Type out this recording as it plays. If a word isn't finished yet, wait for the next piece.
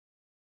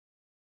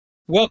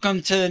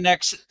Welcome to the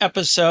next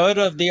episode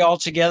of the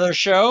Altogether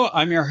Show.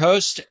 I'm your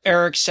host,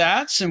 Eric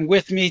Satz, and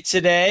with me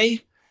today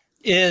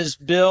is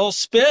Bill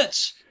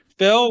Spitz.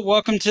 Bill,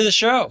 welcome to the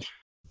show.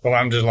 Well,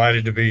 I'm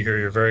delighted to be here.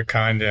 You're very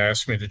kind to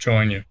ask me to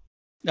join you.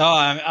 Oh,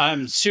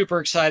 I'm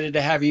super excited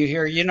to have you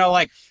here.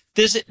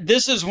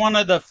 This is one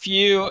of the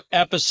few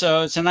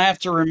episodes, and I have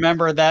to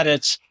remember that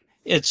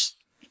it's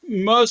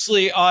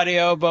mostly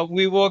audio, but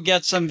we will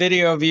get some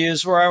video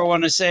views where I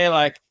want to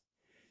say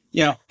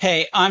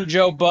hey, I'm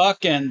Joe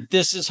Buck, and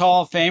this is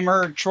Hall of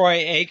Famer Troy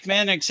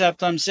Aikman,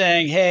 except I'm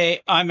saying,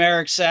 hey, I'm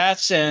Eric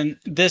Satz, and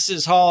this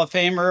is Hall of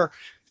Famer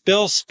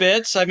Bill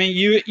Spitz. I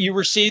mean, you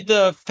received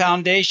the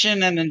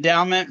Foundation and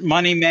Endowment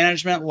Money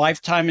Management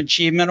Lifetime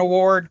Achievement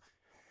Award.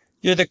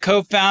 You're the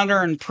co-founder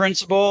and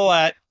principal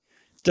at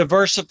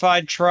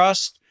Diversified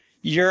Trust.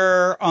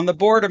 You're on the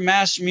board of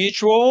Mass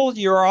Mutual.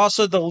 You're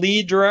also the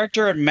lead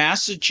director at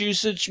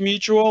Massachusetts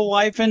Mutual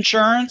Life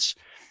Insurance.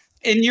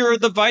 And you're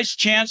the vice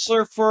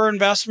chancellor for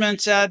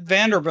investments at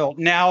Vanderbilt,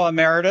 now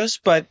emeritus,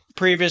 but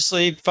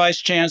previously vice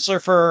chancellor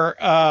for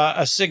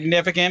a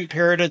significant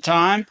period of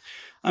time.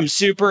 I'm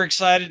super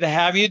excited to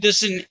have you.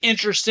 This is an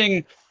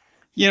interesting,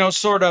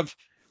 sort of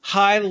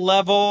high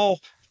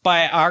level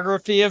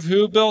biography of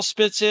who Bill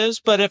Spitz is.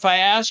 But if I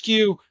ask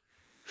you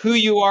who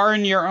you are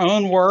in your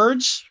own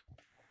words,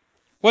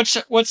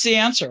 what's the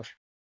answer?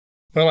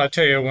 Well, I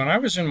tell you, when I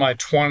was in my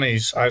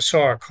 20s, I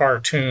saw a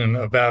cartoon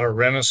about a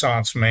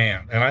Renaissance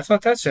man. And I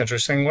thought, that's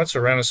interesting. What's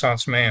a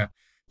Renaissance man?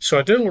 So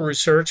I did a little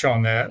research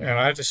on that, and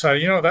I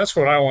decided, that's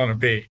what I want to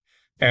be.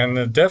 And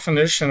the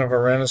definition of a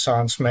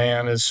Renaissance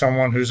man is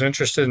someone who's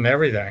interested in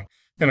everything.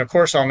 And of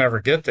course, I'll never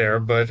get there,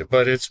 but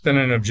it's been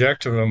an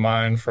objective of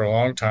mine for a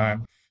long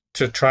time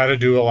to try to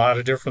do a lot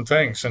of different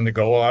things and to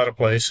go a lot of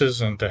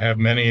places and to have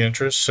many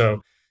interests.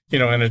 So,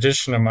 in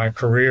addition to my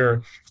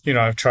career,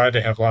 I've tried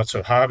to have lots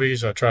of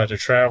hobbies. I tried to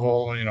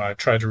travel, I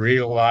tried to read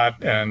a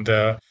lot, and,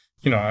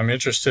 I'm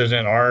interested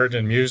in art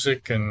and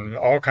music and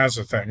all kinds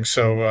of things.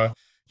 So,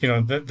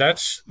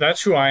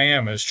 that's who I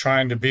am, is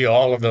trying to be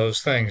all of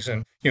those things.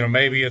 And,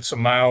 maybe it's a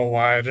mile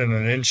wide and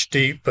an inch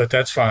deep, but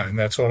that's fine.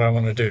 That's what I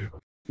want to do.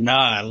 No,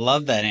 I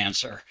love that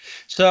answer.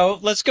 So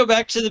let's go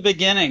back to the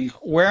beginning.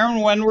 Where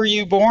and when were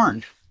you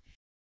born?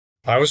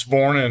 I was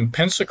born in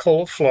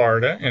Pensacola,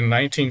 Florida in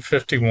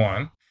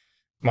 1951.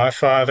 My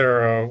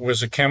father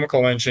was a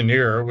chemical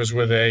engineer, was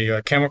with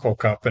a chemical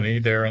company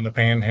there in the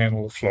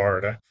Panhandle of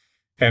Florida.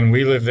 And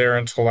we lived there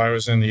until I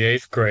was in the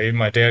 8th grade.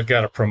 My dad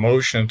got a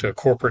promotion to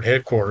corporate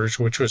headquarters,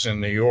 which was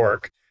in New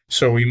York.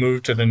 So we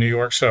moved to the New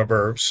York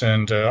suburbs,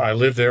 and I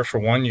lived there for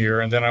 1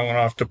 year. And then I went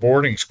off to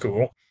boarding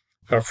school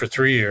for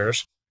 3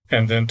 years,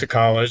 and then to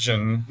college.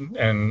 And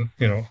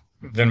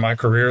then my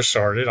career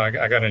started. I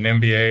got an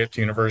MBA at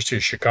the University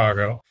of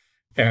Chicago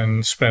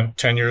and spent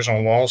 10 years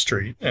on Wall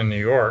Street in New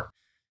York.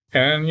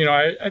 And,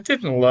 I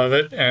didn't love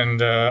it.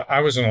 And I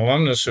was an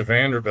alumnus of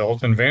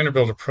Vanderbilt, and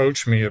Vanderbilt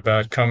approached me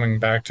about coming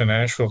back to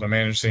Nashville to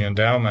manage the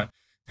endowment.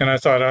 And I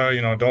thought,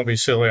 don't be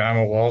silly. I'm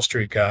a Wall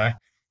Street guy.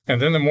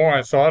 And then the more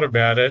I thought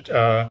about it,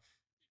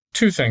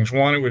 two things.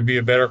 One, it would be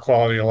a better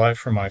quality of life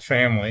for my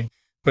family.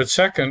 But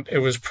second, it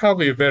was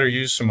probably a better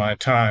use of my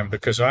time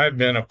because I had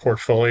been a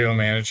portfolio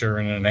manager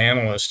and an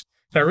analyst.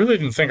 And I really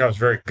didn't think I was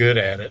very good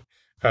at it.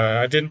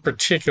 I didn't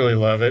particularly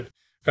love it.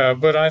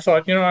 But I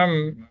thought,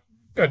 I'm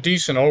a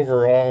decent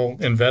overall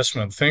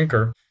investment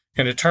thinker.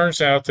 And it turns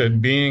out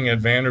that being at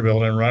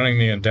Vanderbilt and running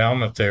the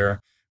endowment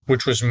there,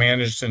 which was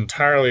managed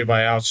entirely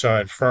by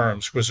outside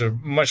firms, was a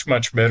much,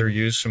 much better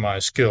use of my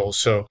skills.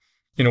 So,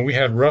 we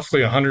had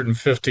roughly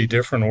 150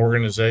 different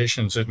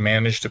organizations that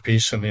managed a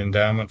piece of the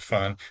endowment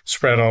fund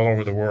spread all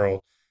over the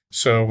world.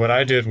 So what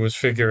I did was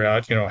figure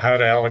out, how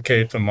to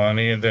allocate the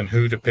money and then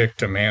who to pick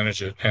to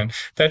manage it. And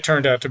that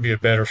turned out to be a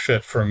better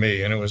fit for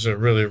me. And it was a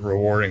really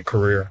rewarding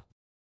career.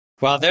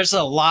 Well, there's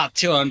a lot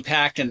to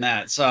unpack in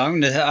that. So I'm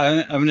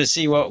gonna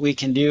see what we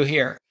can do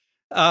here.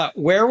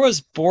 Where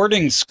was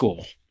boarding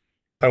school?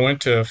 I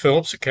went to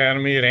Phillips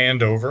Academy at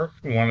Andover,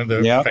 one of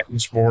the Yep.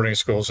 famous boarding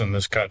schools in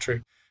this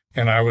country.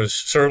 And I was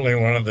certainly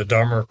one of the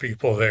dumber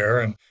people there.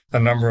 And a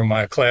number of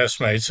my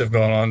classmates have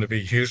gone on to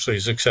be hugely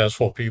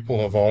successful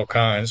people of all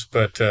kinds.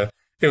 But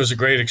it was a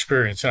great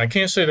experience. And I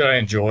can't say that I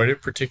enjoyed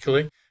it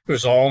particularly. It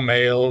was all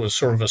male. It was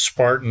sort of a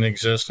Spartan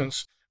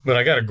existence. But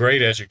I got a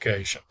great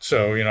education.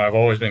 So, I've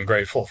always been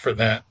grateful for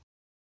that.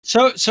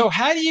 So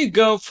how do you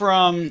go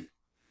from,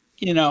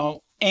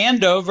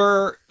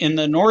 Andover in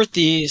the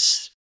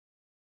Northeast,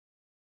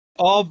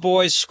 all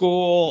boys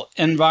school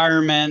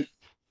environment,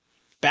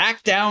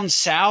 back down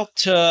south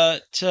to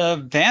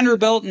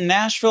Vanderbilt in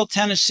Nashville,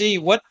 Tennessee?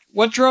 What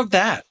drove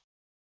that?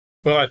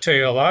 Well, I tell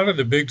you, a lot of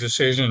the big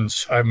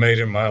decisions I've made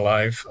in my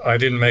life, I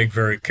didn't make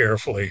very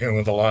carefully and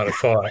with a lot of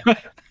thought.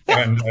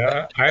 And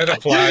I had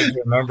applied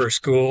to a number of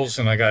schools,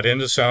 and I got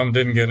into some,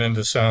 didn't get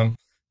into some.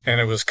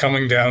 And it was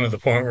coming down to the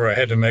point where I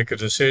had to make a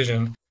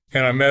decision.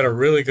 And I met a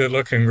really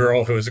good-looking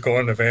girl who was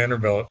going to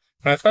Vanderbilt.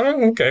 And I thought,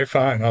 oh, okay,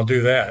 fine, I'll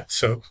do that.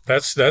 So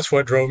that's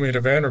what drove me to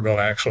Vanderbilt,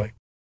 actually.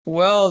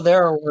 Well,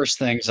 there are worse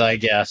things, I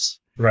guess.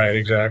 Right,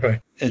 exactly.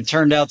 It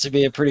turned out to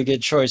be a pretty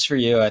good choice for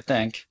you, I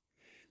think.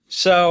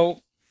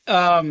 So,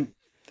 um,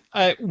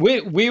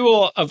 we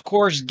will of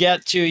course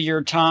get to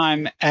your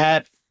time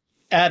at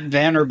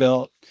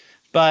Vanderbilt,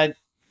 but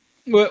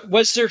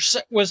was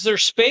there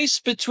space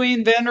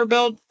between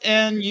Vanderbilt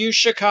and U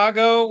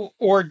Chicago,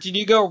 or did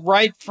you go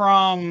right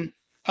from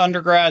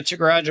undergrad to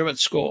graduate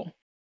school?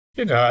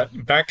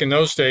 Back in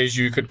those days,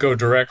 you could go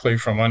directly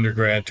from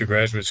undergrad to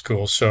graduate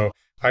school. So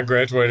I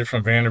graduated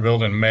from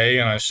Vanderbilt in May,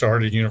 and I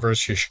started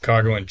University of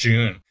Chicago in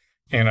June.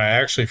 And I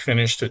actually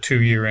finished a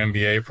 2-year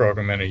MBA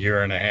program in a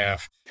year and a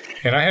half.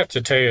 And I have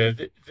to tell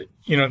you,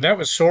 that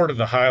was sort of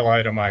the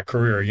highlight of my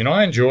career.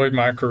 I enjoyed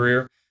my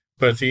career,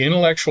 but the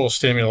intellectual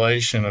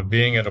stimulation of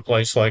being at a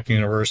place like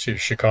University of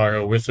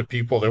Chicago with the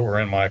people that were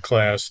in my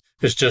class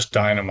is just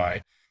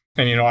dynamite.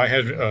 And, I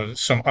had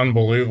some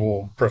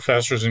unbelievable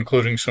professors,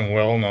 including some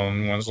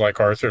well-known ones like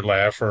Arthur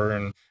Laffer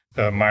and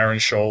Myron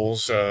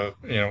Scholes,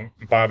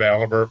 Bob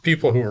Aliber,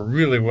 people who were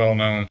really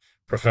well-known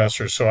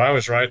professors. So I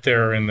was right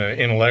there in the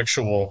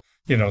intellectual,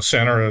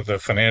 center of the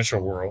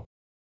financial world.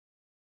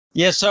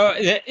 Yeah, so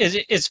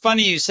it's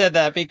funny you said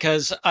that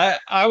because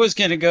I was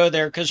going to go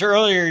there because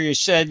earlier you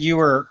said you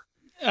were,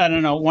 I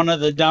don't know, one of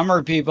the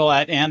dumber people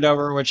at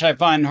Andover, which I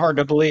find hard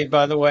to believe,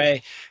 by the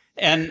way.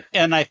 And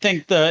I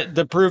think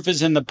the proof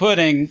is in the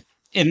pudding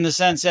in the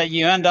sense that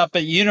you end up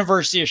at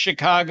University of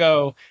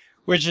Chicago,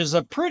 which is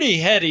a pretty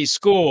heady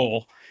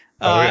school.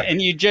 Oh, yeah.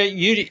 And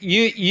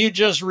you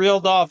just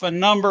reeled off a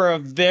number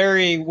of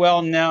very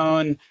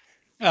well-known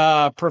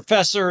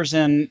professors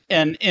and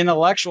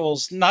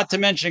intellectuals, not to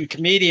mention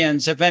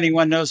comedians. If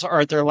anyone knows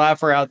Arthur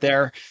Laffer out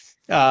there,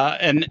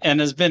 and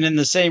has been in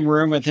the same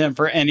room with him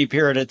for any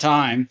period of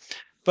time,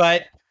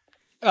 but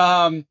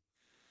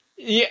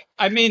yeah,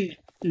 I mean,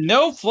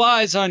 no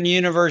flies on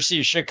University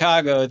of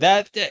Chicago.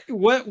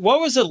 What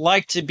was it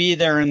like to be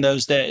there in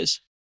those days?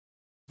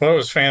 Well, it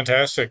was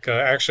fantastic.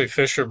 Actually,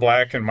 Fisher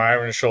Black and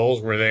Myron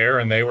Scholes were there,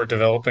 and they were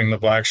developing the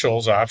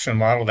Black-Scholes option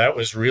model. That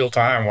was real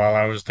time while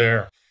I was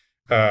there.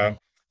 Uh,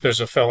 there's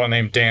a fellow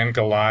named Dan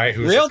Galai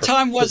who's Real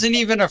time wasn't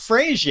even a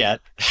phrase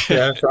yet.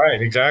 Yeah, that's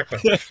right,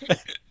 exactly.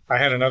 I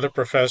had another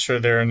professor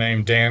there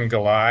named Dan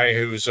Galai,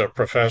 who's a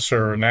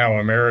professor now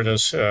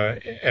emeritus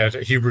at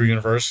Hebrew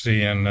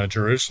University in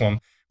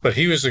Jerusalem. But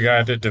he was the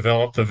guy that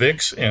developed the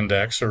VIX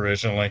index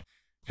originally.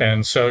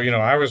 And so,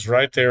 I was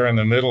right there in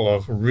the middle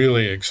of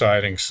really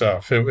exciting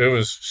stuff. It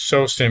was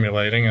so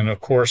stimulating. And of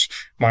course,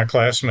 my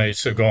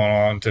classmates have gone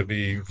on to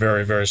be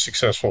very, very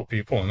successful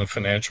people in the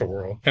financial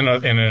world and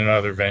in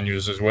other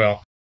venues as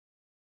well.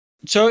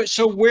 So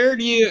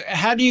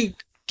how do you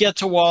get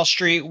to Wall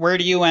Street? Where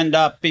do you end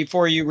up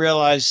before you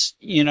realize,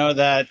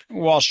 that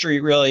Wall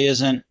Street really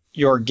isn't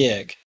your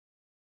gig?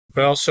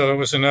 Well, so it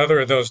was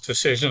another of those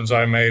decisions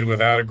I made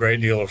without a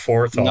great deal of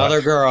forethought. Another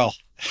girl.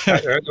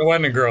 It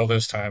wasn't a girl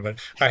this time, but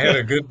I had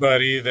a good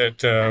buddy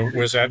that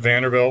was at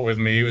Vanderbilt with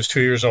me. He was 2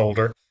 years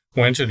older,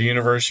 went to the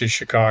University of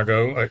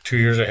Chicago 2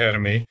 years ahead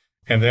of me,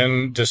 and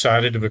then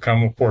decided to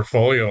become a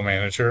portfolio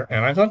manager.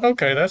 And I thought,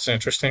 okay, that's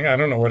interesting. I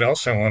don't know what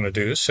else I want to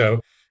do. So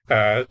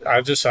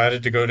I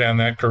decided to go down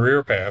that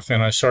career path.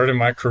 And I started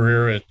my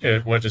career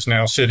at what is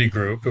now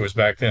Citigroup. It was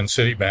back then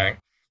Citibank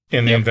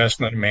in the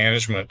investment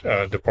management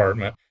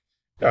department.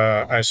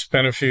 I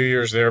spent a few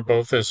years there,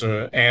 both as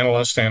an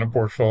analyst and a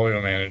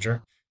portfolio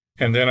manager.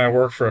 And then I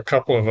worked for a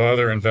couple of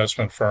other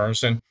investment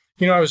firms. And,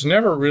 I was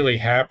never really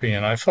happy.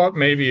 And I thought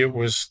maybe it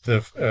was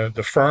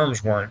the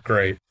firms weren't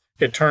great.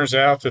 It turns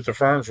out that the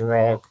firms were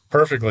all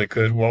perfectly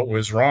good. What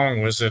was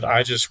wrong was that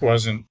I just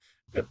wasn't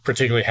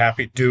particularly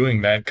happy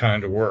doing that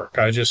kind of work.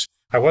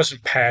 I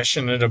wasn't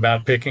passionate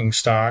about picking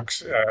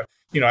stocks.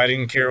 I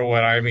didn't care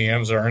what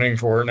IBM's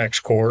earnings were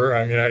next quarter.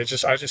 I mean, I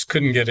just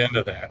couldn't get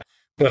into that.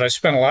 But I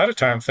spent a lot of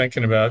time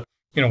thinking about,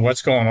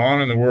 what's going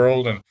on in the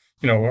world and,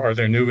 are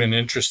there new and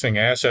interesting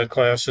asset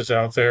classes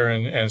out there?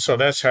 And so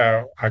that's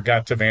how I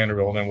got to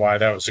Vanderbilt and why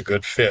that was a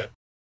good fit.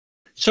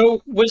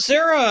 So was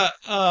there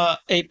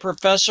a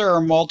professor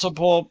or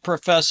multiple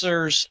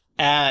professors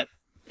at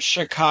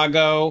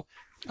Chicago,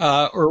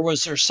 or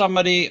was there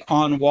somebody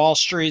on Wall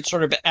Street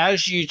sort of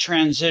as you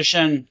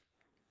transition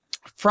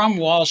from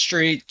Wall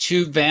Street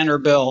to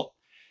Vanderbilt?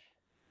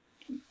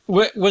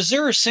 Was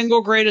there a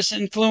single greatest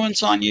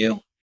influence on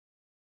you?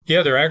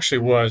 Yeah, there actually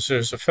was.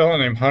 There's a fellow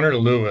named Hunter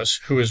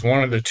Lewis, who is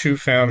one of the two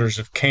founders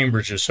of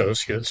Cambridge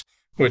Associates,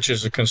 which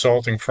is a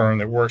consulting firm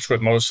that works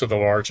with most of the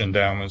large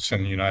endowments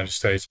in the United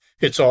States.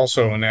 It's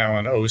also now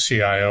an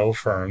OCIO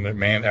firm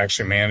that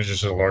actually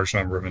manages a large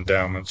number of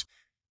endowments.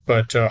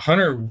 But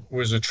Hunter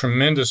was a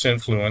tremendous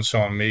influence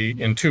on me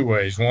in two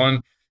ways.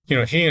 One, he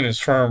and his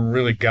firm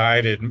really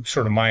guided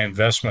sort of my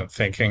investment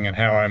thinking and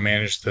how I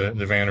managed the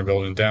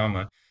Vanderbilt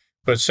endowment.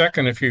 But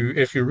second, if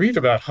you read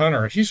about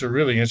Hunter, he's a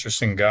really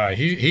interesting guy.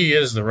 He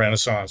is the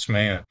Renaissance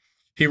man.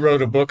 He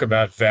wrote a book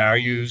about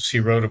values.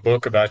 He wrote a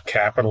book about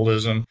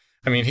capitalism.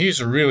 I mean,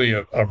 he's really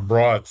a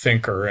broad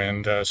thinker.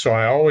 And so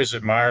I always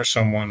admire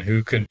someone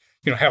who could,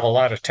 have a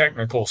lot of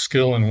technical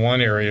skill in one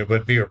area,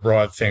 but be a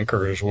broad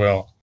thinker as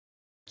well.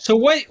 So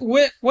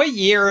what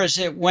year is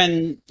it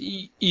when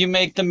you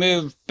make the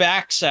move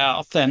back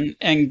south and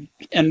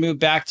move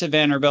back to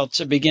Vanderbilt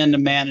to begin to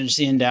manage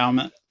the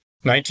endowment?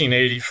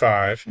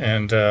 1985.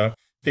 And the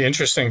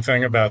interesting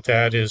thing about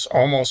that is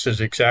almost at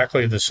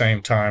exactly the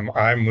same time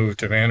I moved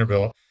to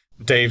Vanderbilt,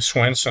 Dave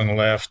Swenson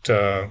left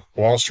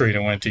Wall Street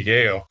and went to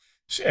Yale.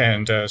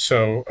 And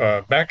so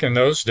back in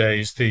those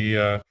days,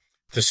 the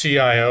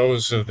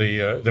CIOs of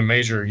the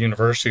major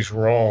universities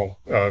were all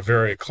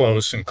very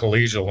close and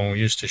collegial, and we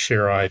used to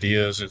share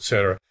ideas, et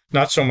cetera.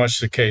 Not so much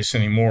the case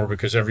anymore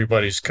because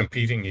everybody's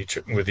competing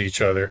with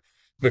each other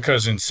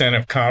because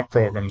incentive comp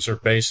programs are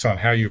based on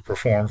how you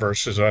perform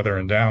versus other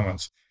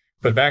endowments.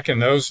 But back in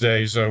those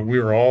days, we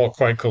were all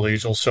quite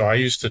collegial. So I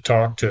used to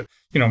talk to,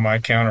 my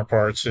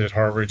counterparts at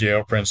Harvard,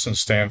 Yale, Princeton,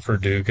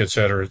 Stanford, Duke, et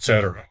cetera, et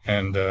cetera.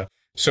 And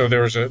so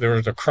there was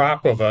a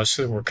crop of us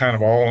that were kind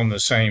of all in the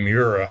same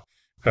era,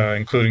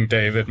 including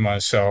David,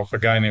 myself, a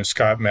guy named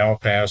Scott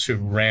Malpass, who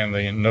ran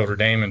the Notre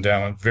Dame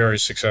endowment very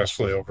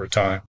successfully over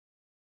time.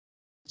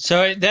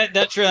 So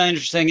that's really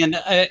interesting, and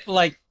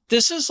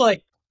this is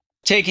like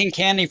taking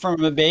candy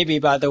from a baby.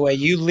 By the way,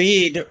 you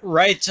lead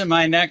right to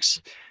my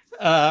next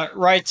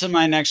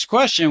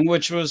question,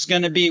 which was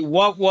going to be,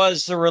 what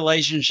was the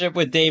relationship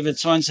with David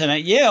Swenson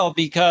at Yale?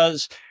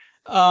 Because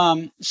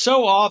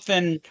so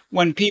often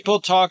when people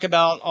talk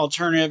about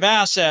alternative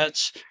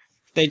assets,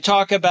 they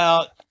talk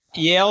about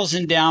Yale's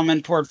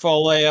endowment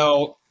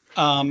portfolio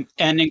and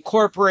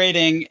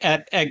incorporating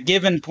at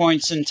given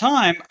points in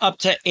time up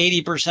to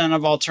 80%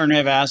 of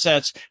alternative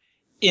assets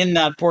in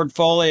that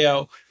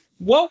portfolio.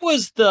 What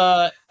was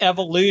the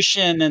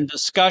evolution and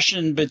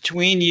discussion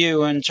between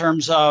you in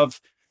terms of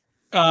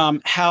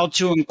how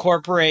to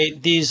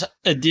incorporate these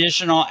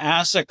additional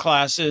asset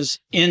classes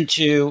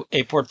into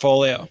a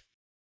portfolio?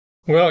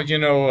 Well,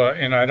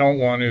 and I don't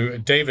want to.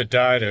 David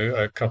died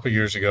a couple of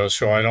years ago,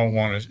 so I don't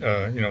want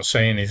to,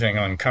 say anything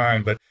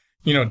unkind. But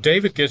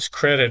David gets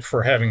credit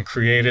for having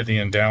created the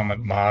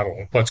endowment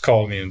model, what's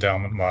called the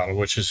endowment model,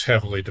 which is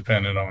heavily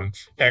dependent on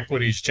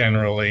equities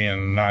generally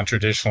and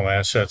non-traditional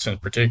assets in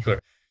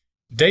particular.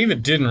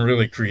 David didn't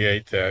really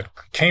create that.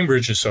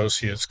 Cambridge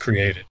Associates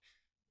created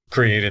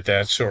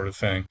that sort of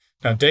thing.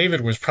 Now,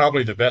 David was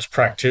probably the best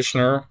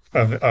practitioner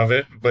of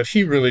it, but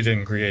he really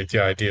didn't create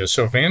the idea.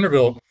 So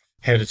Vanderbilt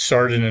had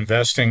started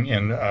investing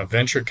in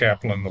venture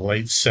capital in the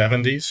late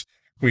 70s.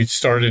 We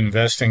started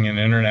investing in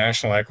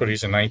international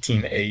equities in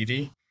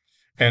 1980.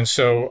 And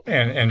so,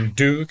 and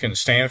Duke and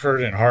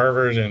Stanford and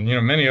Harvard and,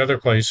 many other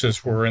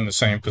places were in the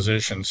same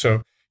position.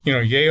 So,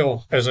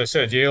 Yale, as I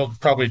said, Yale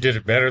probably did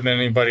it better than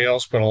anybody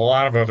else, but a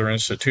lot of other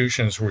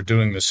institutions were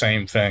doing the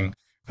same thing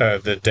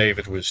that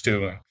David was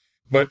doing.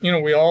 But,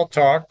 we all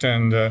talked,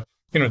 and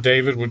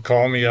David would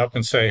call me up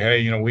and say,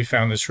 hey, we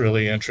found this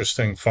really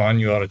interesting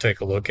fund. You ought to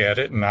take a look at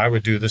it. And I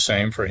would do the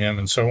same for him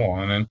and so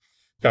on. And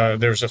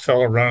there's a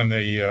fellow running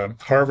the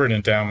Harvard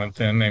endowment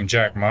then named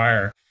Jack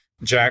Meyer.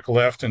 Jack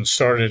left and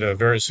started a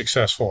very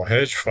successful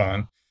hedge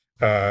fund,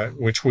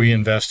 which we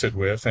invested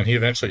with, and he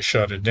eventually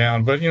shut it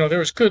down. But, there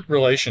was good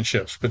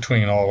relationships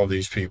between all of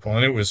these people.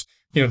 And it was,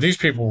 these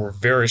people were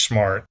very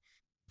smart.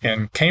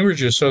 And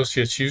Cambridge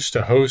Associates used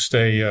to host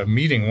a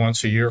meeting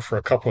once a year for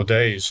a couple of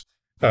days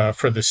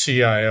for the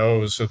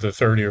CIOs of the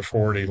 30 or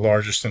 40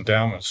 largest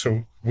endowments.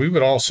 So we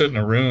would all sit in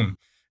a room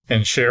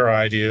and share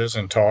ideas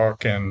and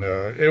talk, and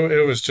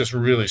it was just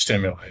really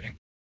stimulating.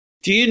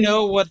 Do you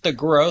know what the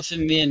growth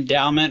in the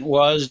endowment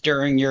was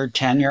during your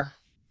tenure?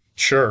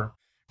 Sure.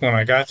 When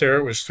I got there,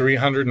 it was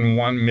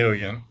 301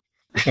 million.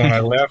 When I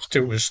left,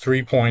 it was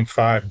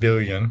 3.5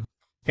 billion.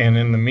 And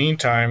in the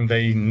meantime,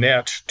 they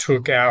net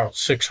took out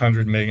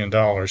 $600 million.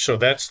 So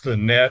that's the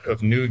net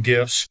of new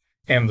gifts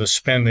and the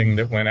spending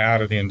that went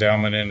out of the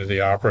endowment into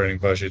the operating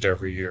budget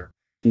every year.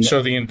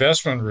 So the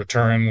investment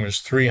return was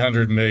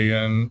 300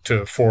 million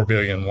to 4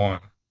 billion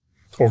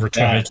over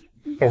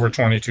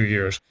 22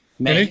 years.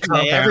 May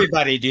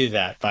everybody do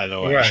that, by the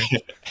way. Right.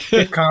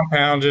 It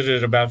compounded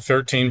at about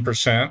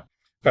 13%,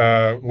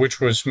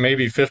 which was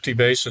maybe 50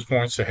 basis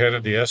points ahead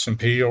of the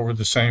S&P over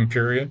the same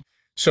period.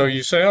 So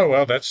you say, oh,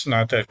 well, that's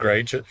not that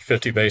great,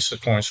 50 basis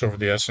points over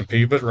the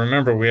S&P. But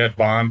remember, we had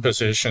bond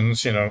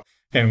positions,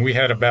 and we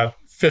had about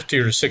 50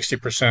 or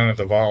 60% of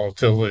the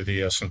volatility of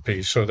the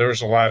S&P. So there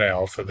was a lot of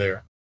alpha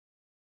there.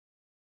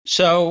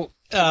 So,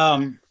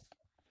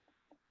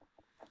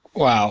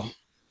 wow,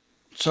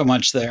 so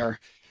much there.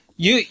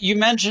 You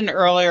mentioned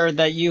earlier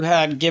that you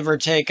had, give or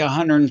take,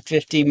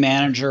 150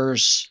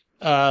 managers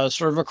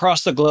sort of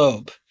across the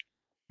globe.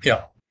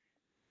 Yeah.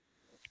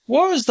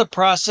 What was the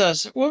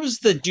process? What was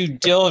the due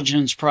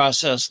diligence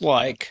process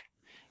like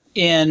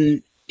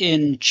in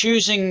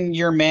choosing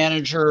your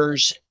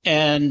managers?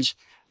 And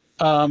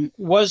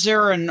was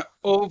there an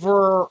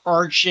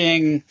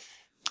overarching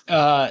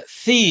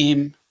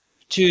theme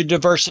to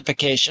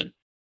diversification?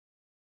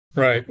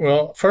 Right.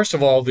 Well, first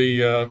of all,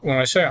 when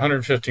I say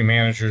 150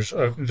 managers,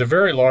 the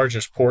very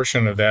largest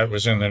portion of that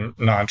was in the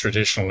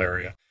non-traditional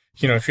area.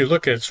 If you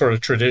look at sort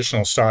of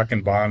traditional stock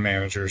and bond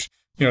managers,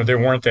 there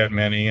weren't that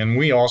many. And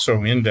we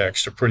also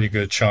indexed a pretty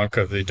good chunk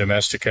of the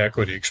domestic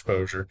equity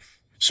exposure.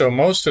 So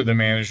most of the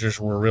managers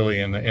were really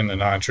in the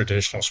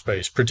non-traditional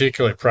space,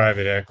 particularly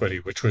private equity,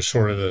 which was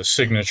sort of the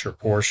signature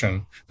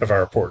portion of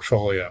our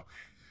portfolio.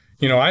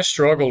 I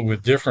struggled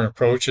with different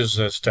approaches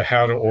as to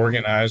how to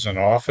organize an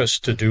office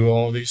to do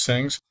all of these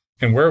things.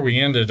 And where we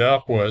ended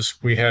up was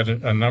we had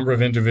a number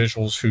of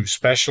individuals who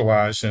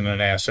specialized in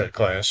an asset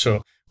class.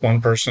 So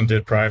one person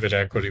did private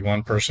equity,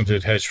 one person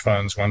did hedge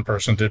funds, one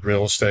person did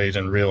real estate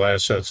and real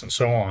assets and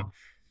so on.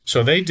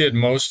 So they did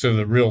most of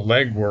the real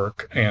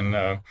legwork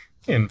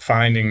in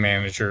finding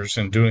managers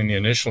and doing the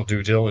initial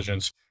due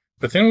diligence.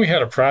 But then we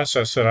had a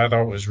process that I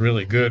thought was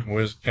really good,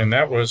 and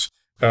that was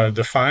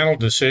the final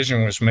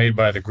decision was made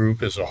by the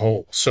group as a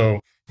whole. So,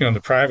 the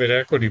private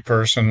equity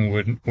person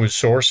would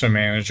source a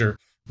manager,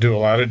 do a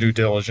lot of due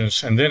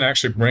diligence, and then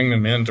actually bring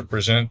them in to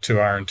present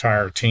to our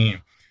entire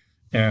team.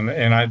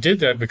 And I did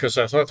that because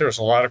I thought there was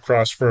a lot of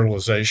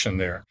cross-fertilization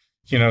there.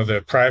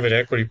 The private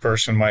equity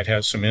person might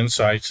have some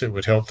insights that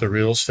would help the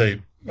real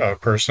estate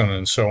person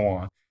and so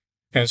on.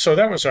 And so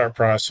that was our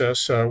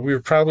process. We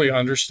were probably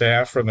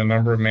understaffed for the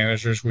number of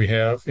managers we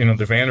have.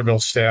 The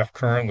Vanderbilt staff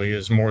currently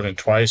is more than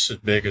twice as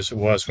big as it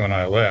was when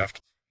I left.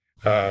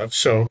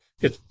 So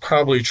it's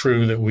probably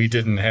true that we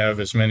didn't have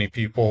as many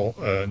people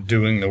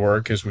doing the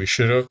work as we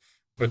should have.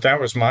 But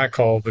that was my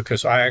call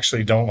because I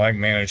actually don't like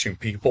managing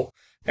people.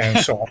 And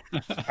so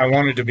I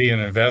wanted to be an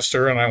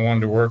investor and I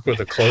wanted to work with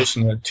a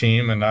close-knit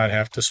team and not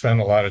have to spend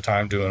a lot of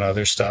time doing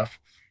other stuff.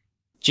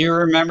 Do you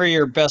remember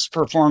your best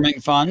performing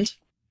fund?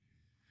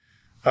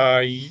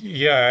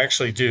 Yeah, I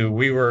actually do.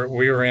 We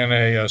were in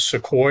a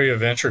Sequoia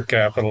venture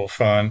capital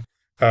fund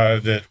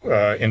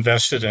that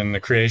invested in the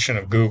creation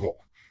of Google,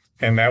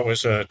 and that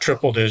was a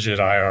triple-digit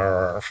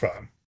IRR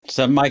fund. Is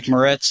that Mike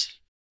Moritz?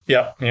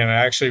 Yeah, and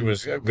I actually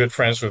was good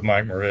friends with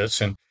Mike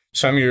Moritz, and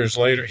some years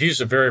later, he's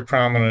a very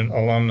prominent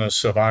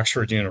alumnus of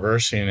Oxford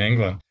University in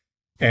England,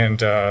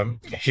 and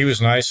he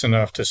was nice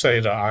enough to say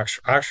to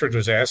Oxford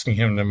was asking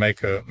him to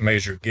make a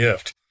major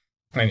gift.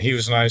 And he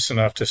was nice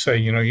enough to say,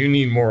 you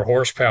need more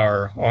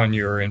horsepower on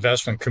your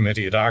investment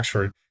committee at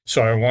Oxford.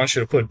 So I want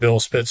you to put Bill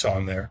Spitz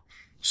on there.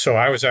 So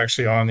I was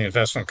actually on the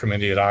investment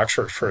committee at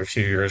Oxford for a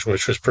few years,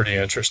 which was pretty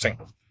interesting.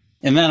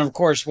 And then, of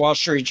course, Wall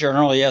Street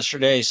Journal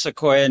yesterday,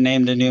 Sequoia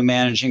named a new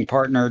managing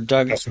partner,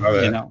 Doug,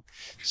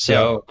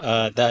 So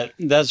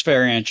that's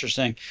very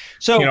interesting.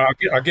 So,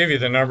 I'll give you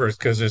the numbers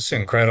because it's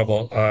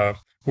incredible.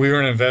 We were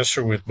an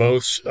investor with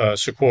both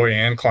Sequoia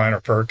and Kleiner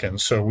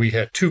Perkins. So we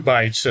had 2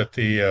 bites at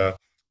the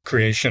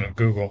creation of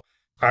Google.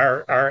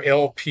 Our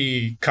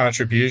LP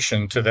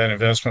contribution to that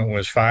investment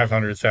was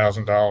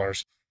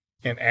 $500,000.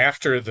 And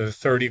after the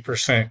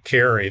 30%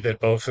 carry that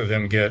both of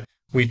them get,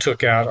 we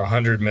took out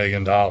 $100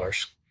 million.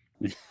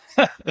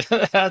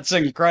 That's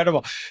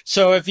incredible.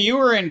 So if you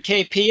were in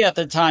KP at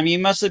the time, you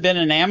must have been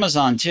in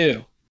Amazon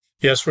too.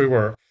 Yes, we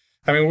were.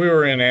 I mean, we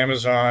were in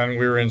Amazon,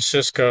 we were in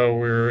Cisco,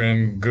 we were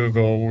in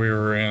Google, we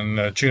were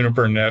in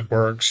Juniper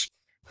Networks,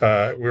 we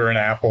were in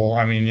Apple.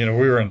 I mean,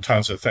 we were in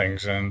tons of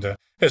things. And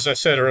as I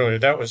said earlier,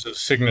 that was a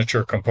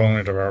signature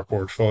component of our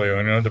portfolio.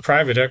 And the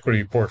private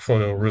equity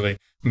portfolio really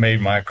made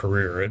my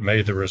career. It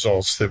made the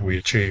results that we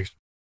achieved.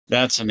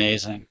 That's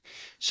amazing.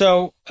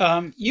 So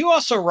you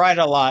also write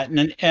a lot.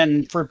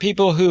 And for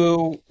people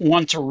who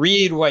want to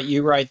read what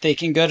you write, they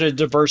can go to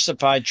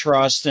Diversified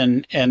Trust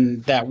and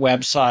that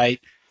website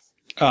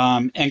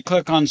and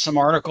click on some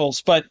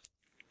articles. But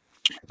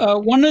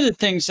one of the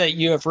things that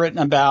you have written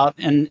about,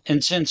 and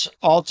since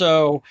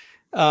Alto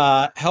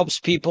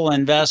helps people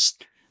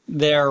invest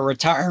their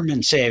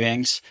retirement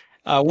savings,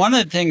 one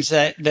of the things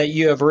that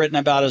you have written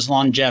about is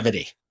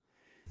longevity.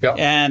 Yeah.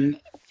 And,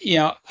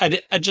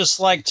 I'd just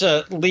like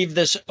to leave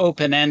this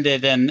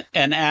open-ended and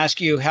ask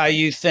you how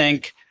you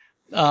think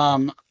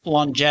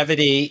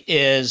longevity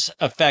is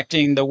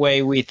affecting the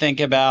way we think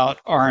about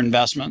our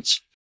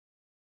investments.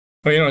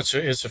 Well,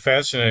 it's a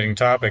fascinating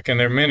topic, and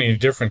there are many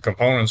different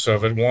components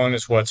of it. One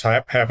is what's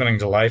happening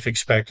to life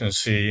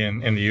expectancy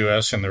in the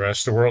U.S. and the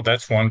rest of the world.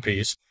 That's one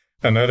piece.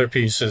 Another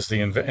piece is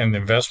the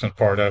investment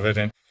part of it.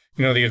 And,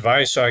 the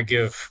advice I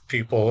give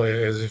people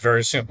is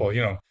very simple.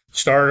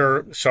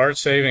 Start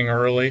saving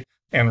early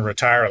and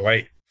retire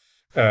late.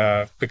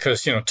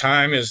 Because,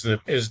 time is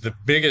the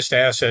biggest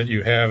asset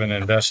you have in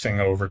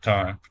investing over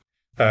time.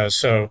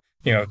 So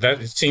that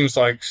it seems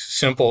like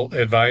simple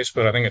advice,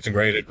 but I think it's a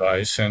great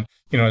advice. And,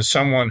 as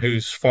someone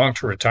who's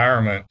flunked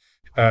retirement,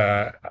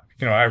 I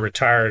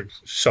retired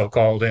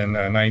so-called in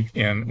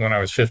when I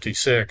was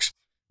 56.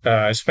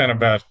 I spent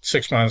about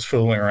 6 months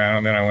fooling around,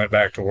 and then I went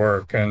back to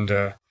work.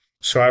 And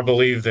so I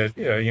believe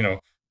that,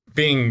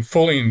 being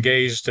fully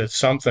engaged at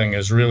something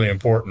is really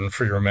important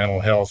for your mental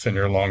health and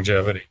your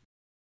longevity.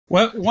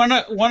 Well, one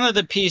of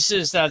the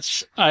pieces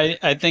that's,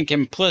 I think,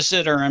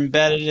 implicit or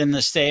embedded in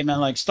the statement,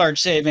 like start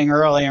saving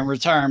early and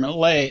retirement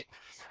late,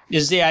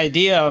 is the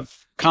idea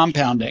of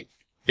compounding.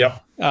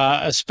 Yep.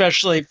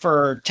 Especially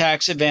for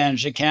tax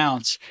advantage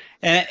accounts.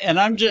 And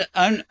I'm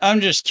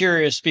just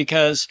curious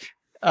because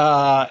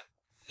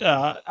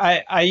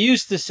I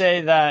used to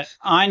say that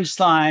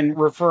Einstein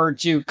referred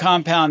to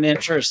compound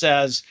interest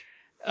as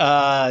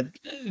the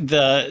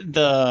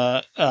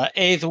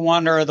eighth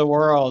wonder of the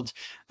world.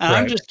 And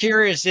I'm Right. just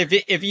curious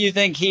if you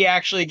think he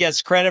actually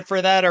gets credit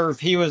for that, or if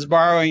he was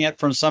borrowing it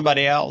from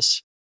somebody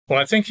else. Well,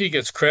 I think he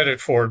gets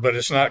credit for it, but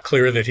it's not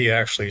clear that he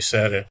actually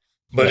said it.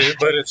 Yeah,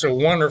 But it's a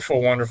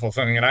wonderful, wonderful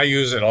thing, and I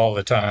use it all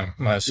the time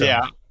myself.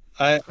 yeah.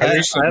 I, I I,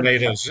 recently I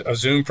made a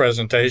Zoom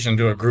presentation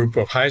to a group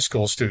of high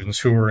school students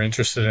who were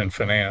interested in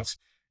finance.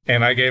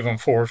 And I gave them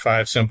 4 or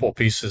 5 simple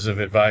pieces of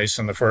advice.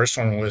 And the first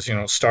one was,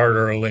 start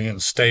early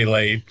and stay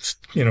late,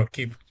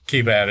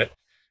 keep at it.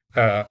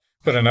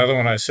 But another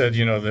one I said,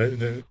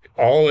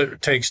 all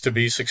it takes to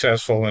be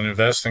successful in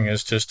investing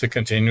is just to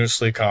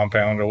continuously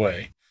compound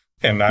away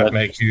and not that,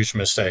 make huge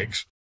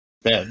mistakes.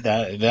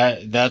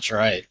 that's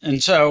right.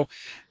 And so,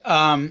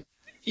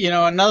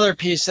 another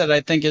piece that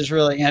I think is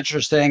really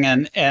interesting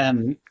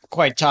and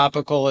quite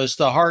topical is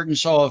the heart and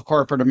soul of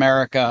corporate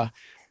America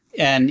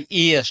and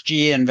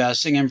ESG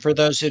investing. And for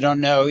those who don't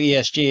know,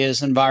 ESG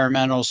is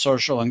environmental,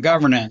 social, and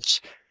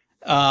governance.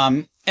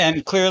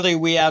 And clearly,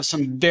 we have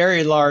some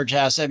very large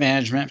asset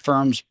management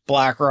firms,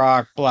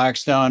 BlackRock,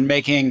 Blackstone,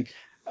 making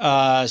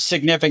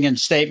significant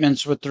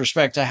statements with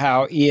respect to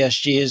how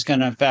ESG is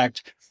going to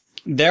affect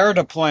their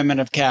deployment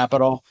of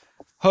capital.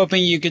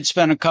 Hoping you could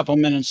spend a couple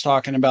minutes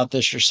talking about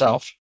this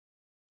yourself.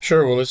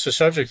 Sure. Well, it's a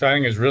subject I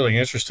think is really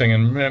interesting.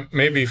 And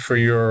maybe for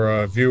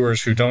your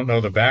viewers who don't know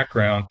the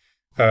background,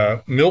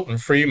 Milton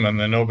Friedman,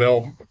 the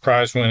Nobel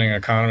Prize winning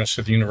economist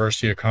at the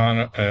University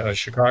of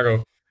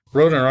Chicago,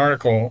 wrote an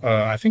article,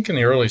 I think in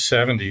the early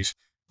 70s,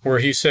 where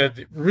he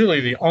said really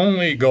the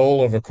only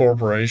goal of a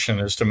corporation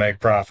is to make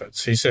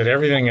profits. He said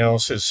everything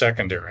else is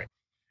secondary.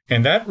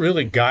 And that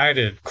really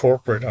guided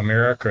corporate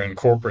America and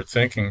corporate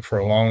thinking for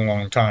a long,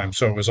 long time.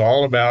 So it was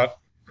all about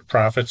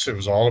profits. It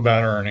was all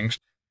about earnings.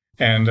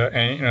 And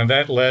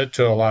that led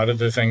to a lot of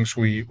the things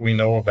we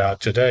know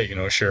about today,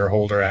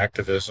 shareholder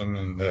activism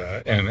and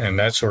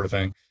that sort of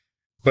thing.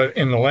 But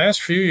in the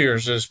last few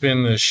years, there's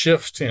been this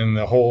shift in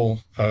the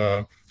whole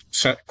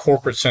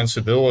corporate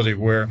sensibility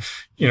where,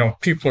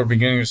 people are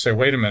beginning to say,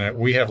 wait a minute,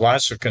 we have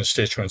lots of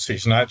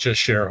constituencies, not just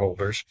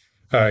shareholders.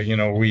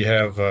 We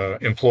have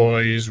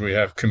employees, we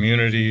have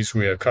communities,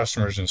 we have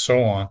customers, and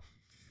so on.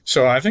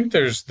 So I think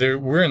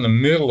we're in the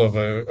middle of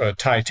a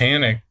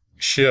titanic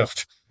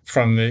shift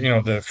from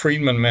the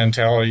Friedman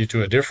mentality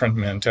to a different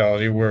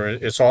mentality where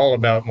it's all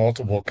about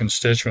multiple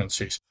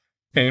constituencies.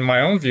 And my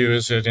own view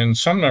is that in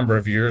some number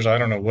of years, I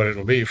don't know what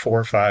it'll be, 4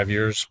 or 5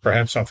 years,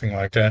 perhaps something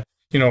like that,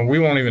 we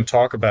won't even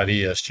talk about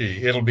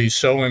ESG. It'll be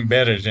so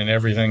embedded in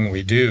everything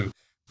we do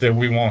that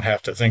we won't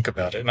have to think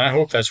about it. And I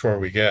hope that's where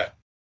we get.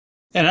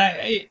 And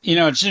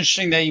it's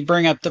interesting that you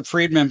bring up the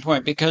Friedman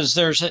point, because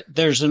there's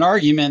an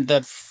argument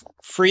that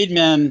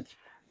Friedman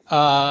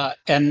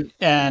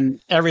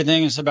and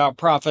everything is about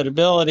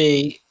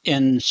profitability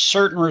in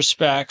certain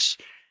respects,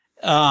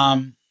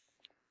 and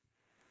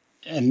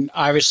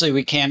obviously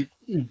we can't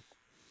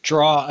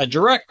draw a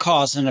direct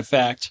cause and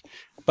effect,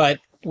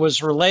 but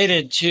was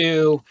related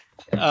to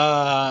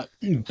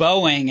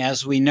Boeing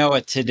as we know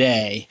it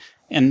today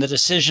and the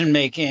decision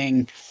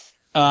making.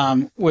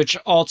 Which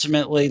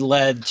ultimately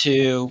led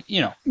to,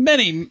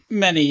 many,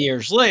 many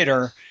years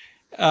later,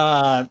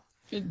 the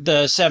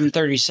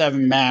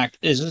 737 MAX.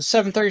 Is it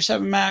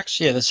 737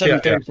 MAX? Yeah, the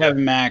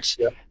 737 MAX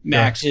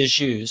MAX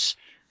issues.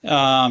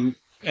 And,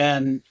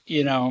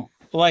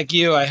 like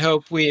you, I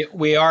hope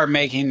we are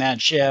making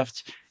that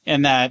shift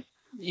and that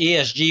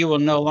ESG will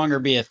no longer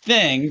be a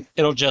thing.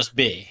 It'll just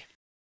be.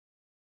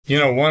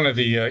 One of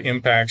the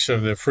impacts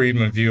of the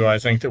Friedman view, I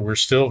think that we're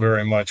still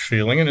very much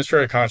feeling, and it's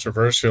very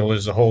controversial,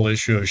 is the whole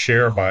issue of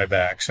share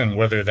buybacks and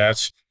whether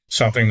that's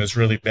something that's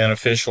really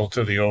beneficial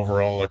to the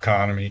overall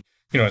economy.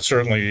 It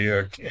certainly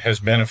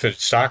has benefited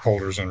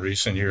stockholders in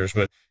recent years,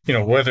 but,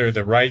 whether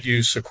the right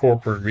use of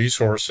corporate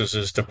resources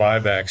is to buy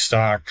back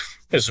stock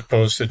as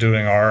opposed to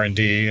doing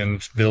R&D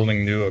and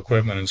building new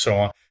equipment and so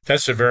on,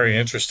 that's a very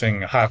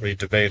interesting, hotly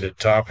debated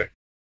topic.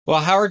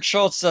 Well, Howard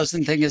Schultz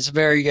doesn't think it's a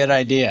very good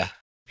idea.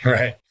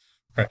 Right.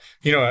 Right.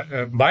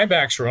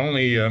 Buybacks were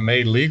only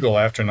made legal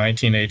after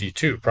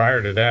 1982.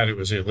 Prior to that, it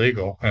was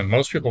illegal. And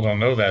most people don't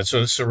know that.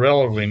 So it's a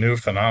relatively new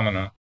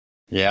phenomenon.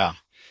 Yeah.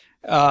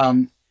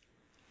 One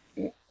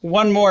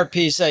more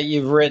piece that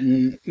you've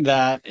written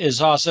that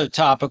is also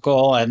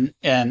topical and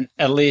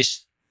at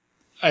least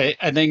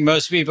I think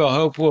most people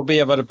hope we'll be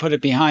able to put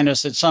it behind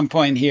us at some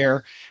point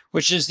here,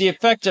 which is the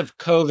effect of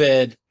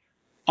COVID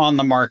on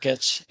the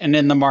markets and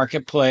in the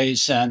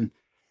marketplace. And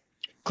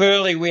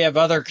clearly, we have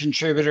other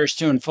contributors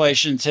to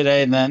inflation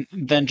today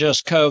than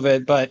just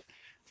COVID, but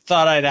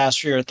thought I'd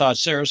ask for your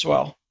thoughts there as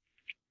well.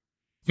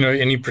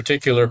 Any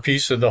particular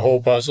piece of the whole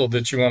puzzle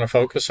that you want to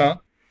focus on?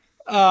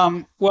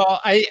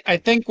 Well, I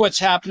think what's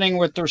happening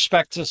with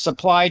respect to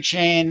supply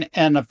chain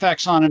and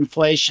effects on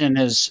inflation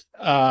is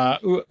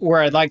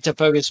where I'd like to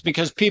focus,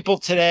 because people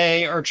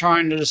today are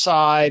trying to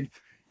decide,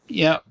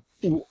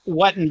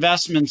 what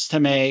investments to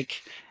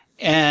make.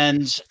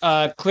 And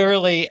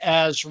clearly,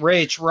 as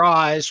rates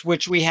rise,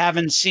 which we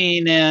haven't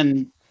seen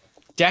in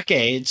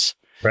decades,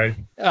 Right.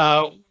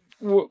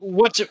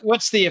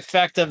 what's the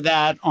effect of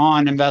that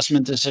on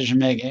investment decision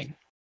making?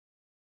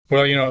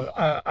 Well,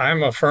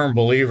 I'm a firm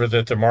believer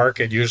that the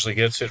market usually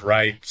gets it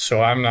right.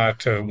 So I'm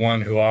not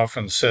one who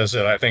often says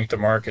that I think the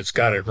market's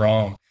got it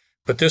wrong.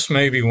 But this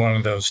may be one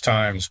of those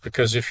times,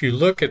 because if you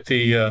look at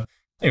the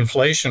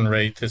inflation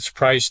rate that's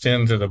priced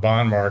into the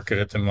bond market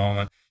at the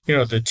moment,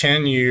 the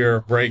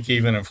 10-year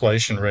break-even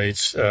inflation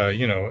rates,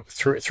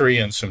 three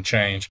and some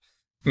change,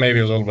 maybe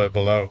a little bit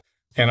below.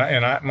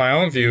 My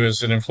own view is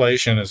that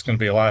inflation is going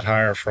to be a lot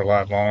higher for a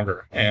lot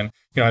longer. And,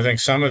 I think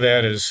some of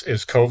that is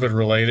COVID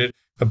related.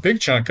 A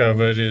big chunk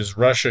of it is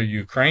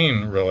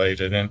Russia-Ukraine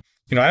related. And,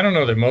 I don't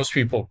know that most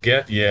people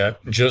get yet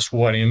just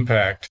what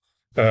impact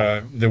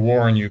the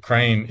war in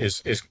Ukraine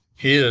is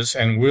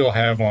and will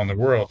have on the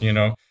world.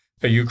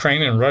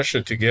 Ukraine and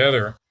Russia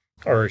together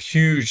are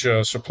huge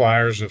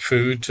suppliers of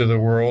food to the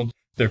world.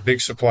 They're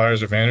big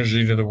suppliers of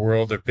energy to the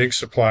world. They're big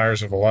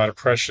suppliers of a lot of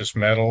precious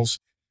metals.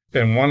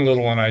 And one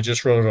little one I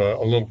just wrote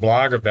a little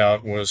blog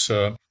about was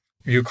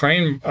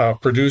Ukraine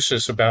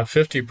produces about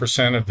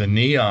 50% of the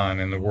neon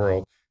in the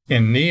world.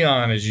 And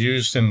neon is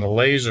used in the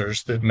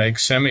lasers that make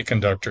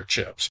semiconductor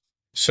chips.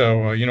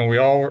 So, we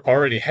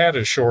already had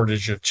a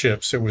shortage of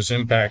chips that was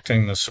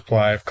impacting the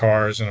supply of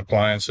cars and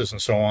appliances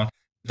and so on.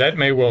 That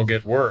may well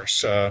get worse.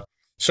 So,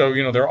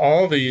 there are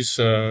all these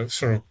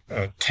sort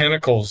of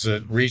tentacles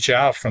that reach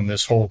out from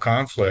this whole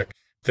conflict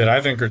that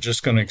I think are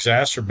just going to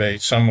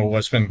exacerbate some of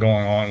what's been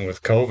going on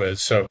with COVID.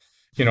 So,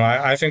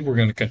 I think we're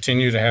going to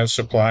continue to have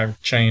supply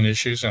chain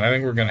issues, and I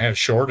think we're going to have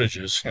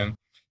shortages. And,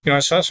 I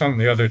saw something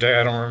the other day,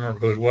 I don't remember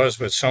who it was,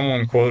 but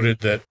someone quoted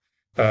that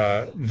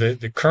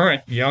the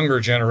current younger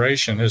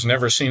generation has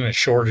never seen a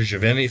shortage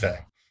of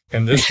anything.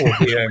 And this will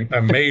be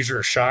a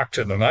major shock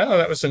to them. I thought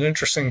that was an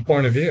interesting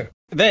point of view.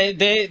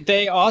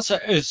 They also,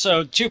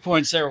 so 2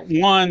 points there.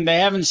 One, they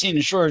haven't seen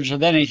a shortage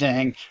of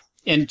anything.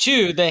 And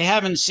two, they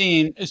haven't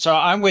seen, so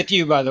I'm with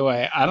you, by the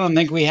way. I don't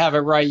think we have it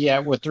right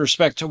yet with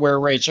respect to where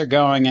rates are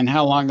going and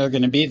how long they're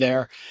going to be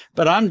there.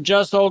 But I'm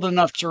just old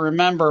enough to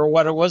remember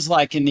what it was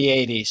like in the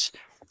 80s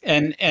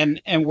and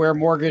where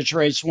mortgage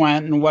rates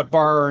went and what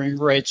borrowing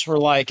rates were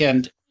like.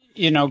 And,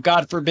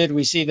 God forbid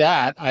we see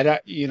that. I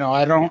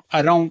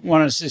don't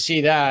want us to see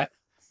that.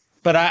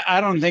 But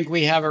I don't think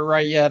we have it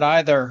right yet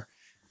either.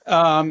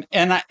 And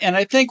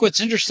I think what's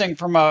interesting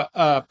from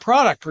a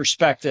product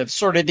perspective,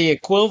 sort of the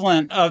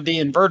equivalent of the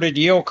inverted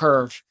yield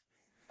curve.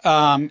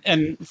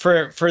 And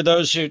for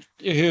those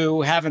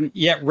who haven't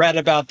yet read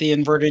about the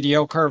inverted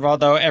yield curve,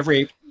 although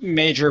every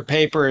major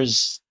paper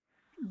is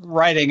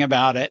writing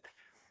about it,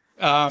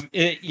 the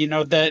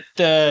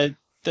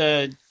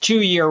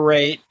 2-year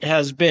rate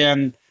has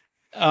been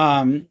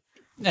higher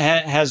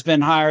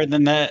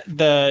than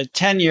the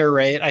 10-year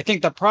rate. I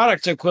think the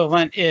product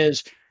equivalent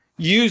is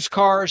used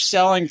cars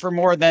selling for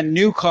more than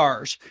new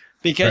cars,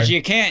 because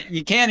you can't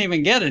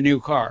even get a new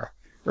car,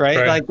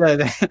 right? Like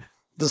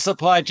the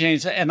supply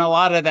chains, and a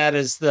lot of that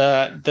is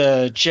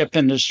the chip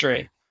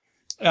industry.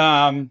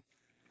 Before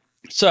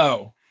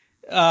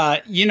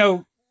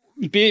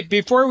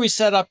we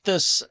set up the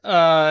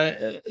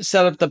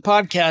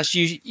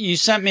podcast, you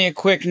sent me a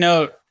quick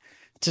note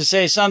to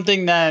say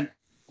something that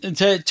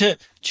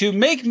to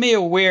make me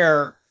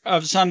aware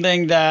of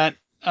something that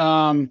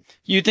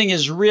you think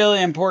is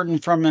really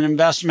important from an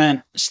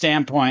investment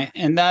standpoint,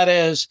 and that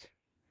is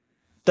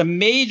the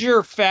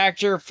major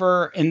factor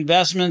for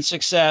investment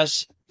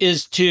success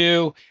is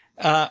to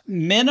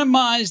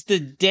minimize the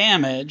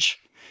damage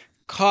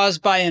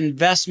caused by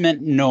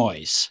investment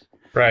noise,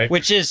 right?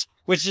 Which is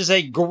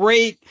a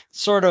great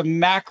sort of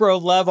macro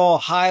level,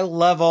 high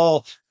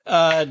level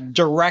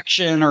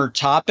direction or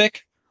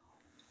topic.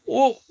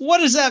 Well, what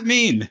does that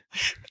mean?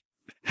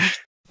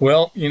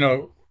 Well,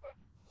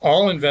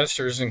 all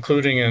investors,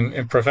 including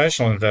in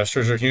professional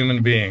investors, are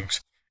human beings,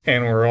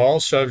 and we're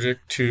all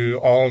subject to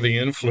all the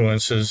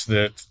influences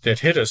that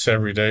hit us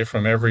every day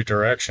from every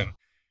direction.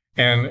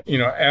 And,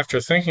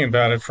 after thinking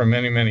about it for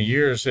many, many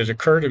years, it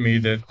occurred to me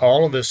that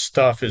all of this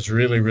stuff is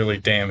really, really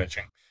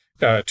damaging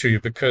to you,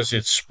 because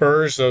it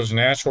spurs those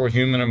natural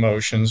human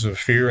emotions of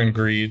fear and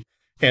greed,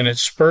 and it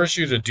spurs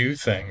you to do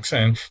things.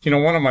 And,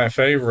 one of my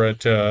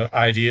favorite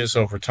ideas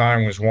over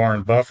time was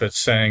Warren Buffett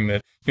saying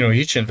that,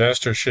 each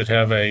investor should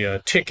have a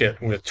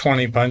ticket with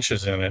 20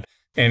 punches in it.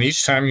 And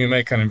each time you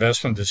make an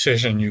investment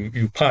decision,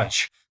 you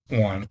punch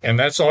one. And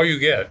that's all you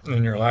get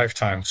in your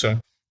lifetime. So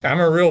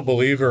I'm a real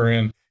believer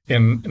in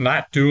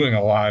not doing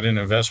a lot in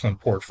investment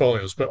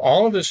portfolios. But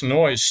all of this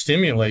noise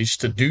stimulates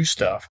to do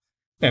stuff.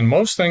 And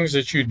most things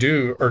that you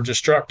do are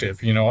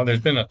destructive.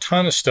 There's been a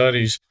ton of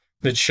studies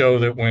that show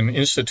that when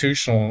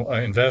institutional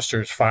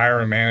investors fire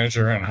a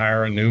manager and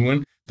hire a new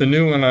one, the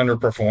new one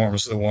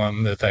underperforms the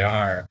one that they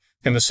hire.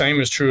 And the same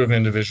is true of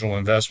individual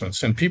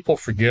investments. And people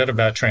forget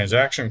about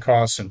transaction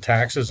costs and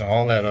taxes and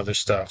all that other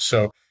stuff.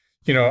 So,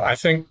 I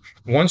think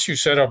once you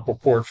set up a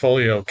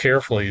portfolio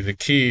carefully, the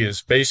key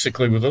is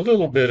basically, with a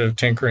little bit of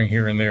tinkering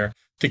here and there,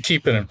 to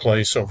keep it in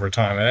place over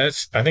time. And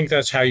I think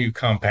that's how you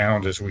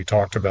compound, as we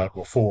talked about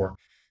before.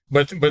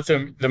 But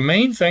the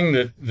main thing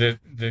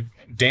that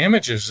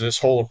damages this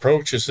whole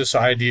approach is this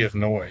idea of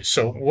noise.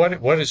 So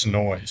what is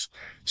noise?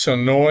 So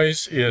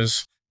noise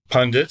is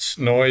pundits,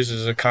 noise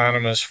is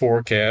economists'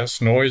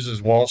 forecasts, noise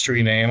is Wall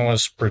Street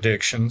analysts'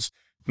 predictions,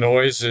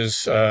 noise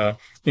is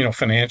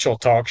financial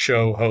talk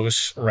show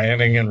hosts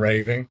ranting and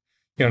raving.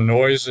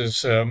 Noise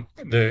is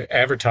the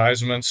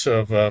advertisements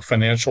of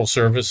financial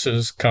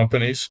services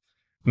companies.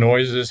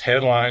 Noise is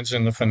headlines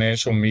in the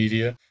financial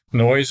media.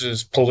 Noise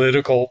is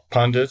political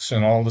pundits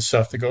and all the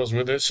stuff that goes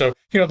with it. So,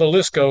 the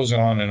list goes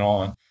on and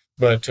on.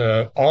 But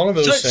all of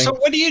those things. So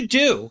what do you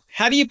do?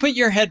 How do you put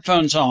your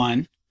headphones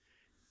on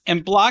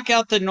and block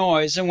out the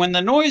noise? And when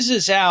the noise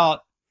is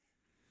out,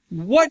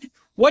 what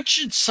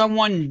should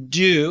someone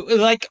do?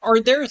 Like, are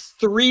there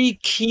 3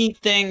 key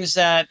things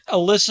that a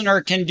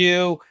listener can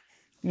do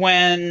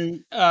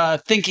when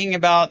thinking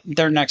about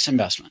their next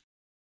investment?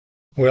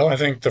 Well, I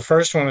think the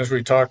first one, as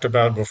we talked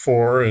about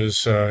before,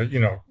 is,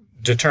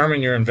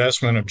 determine your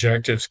investment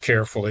objectives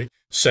carefully.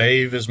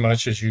 Save as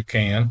much as you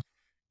can.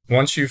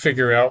 Once you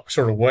figure out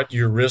sort of what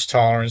your risk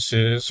tolerance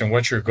is and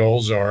what your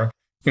goals are,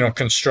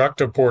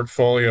 construct a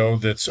portfolio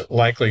that's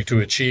likely to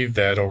achieve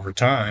that over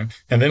time,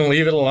 and then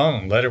leave it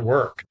alone, let it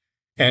work.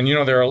 And,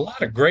 there are a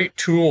lot of great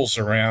tools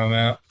around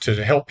that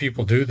to help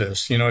people do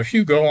this. If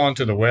you go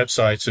onto the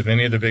websites of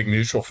any of the big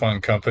mutual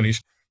fund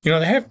companies,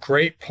 they have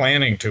great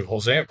planning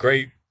tools. They have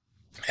great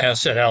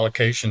asset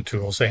allocation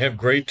tools. They have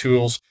great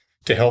tools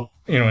to help,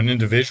 an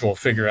individual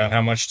figure out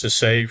how much to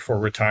save for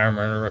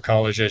retirement or a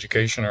college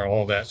education or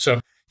all that. So,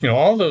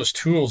 all those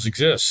tools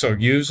exist. So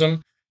use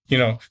them,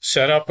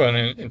 set up an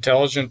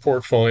intelligent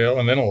portfolio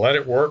and then let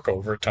it work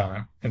over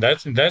time. And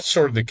that's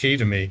sort of the key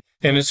to me.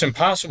 And it's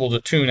impossible to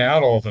tune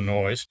out all the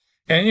noise.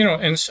 And,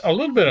 and a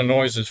little bit of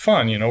noise is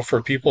fun,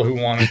 for people who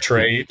want to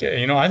trade.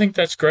 I think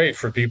that's great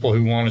for people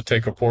who want to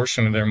take a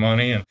portion of their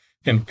money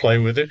and play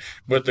with it.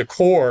 But the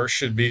core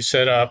should be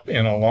set up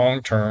in a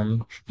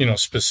long-term,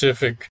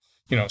 specific,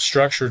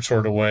 structured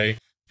sort of way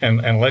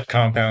and let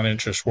compound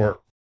interest work.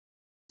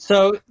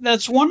 So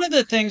that's one of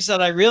the things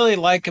that I really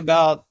like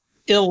about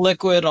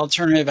illiquid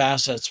alternative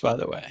assets, by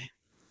the way,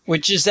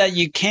 which is that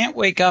you can't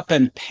wake up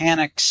and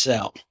panic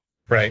sell.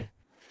 Right.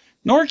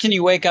 Nor can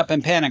you wake up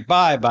and panic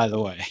buy, by the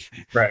way.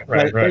 Right.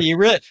 But you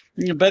really,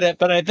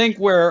 but I think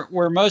where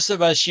most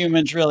of us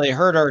humans really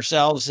hurt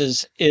ourselves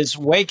is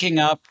waking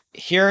up,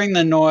 hearing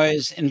the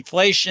noise,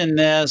 inflation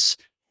this,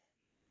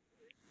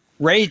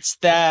 rates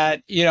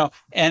that,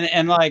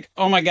 and like,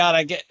 oh my God,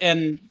 I get,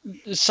 and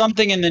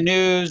something in the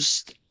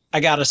news, I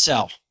got to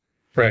sell.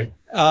 Right.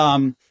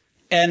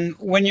 And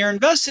when you're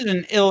invested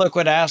in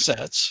illiquid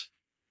assets,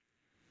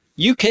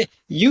 you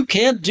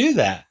can't do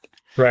that.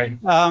 Right.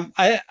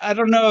 I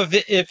don't know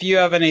if you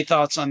have any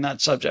thoughts on that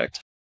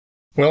subject.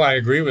 Well, I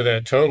agree with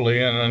that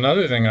totally. And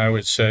another thing I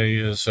would say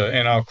is,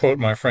 and I'll quote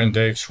my friend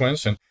Dave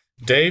Swinson,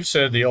 Dave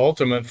said the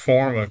ultimate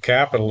form of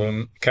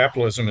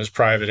capitalism is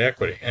private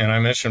equity. And I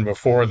mentioned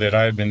before that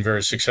I had been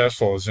very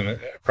successful as a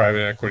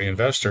private equity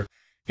investor.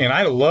 And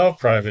I love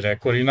private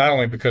equity, not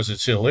only because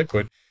it's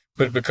illiquid,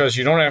 but because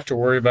you don't have to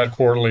worry about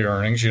quarterly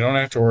earnings. You don't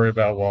have to worry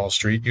about Wall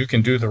Street. You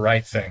can do the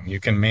right thing. You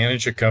can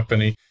manage a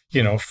company,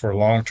 for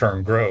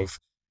long-term growth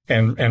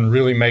and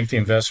really make the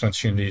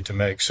investments you need to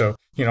make. So,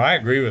 I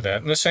agree with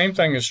that. And the same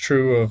thing is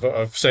true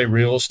of say,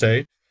 real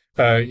estate.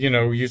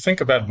 You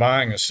think about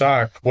buying a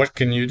stock, what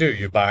can you do?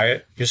 You buy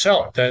it, you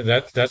sell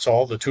it. That's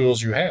all the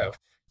tools you have.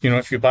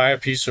 If you buy a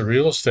piece of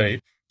real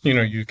estate,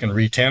 you can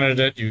re-tenant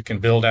it, you can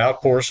build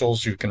out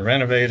parcels, you can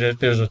renovate it.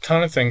 There's a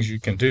ton of things you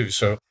can do.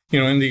 So,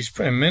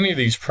 in many of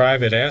these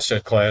private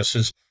asset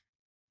classes,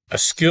 a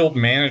skilled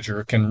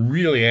manager can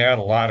really add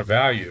a lot of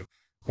value.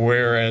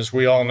 Whereas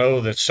we all know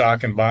that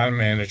stock and bond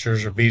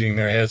managers are beating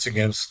their heads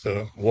against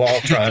the wall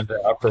trying to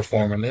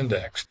outperform an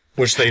index,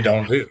 which they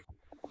don't do.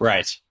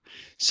 Right.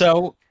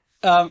 So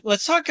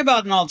let's talk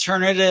about an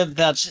alternative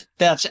that's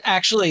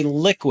actually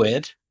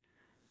liquid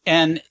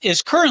and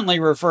is currently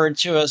referred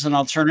to as an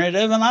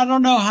alternative. And I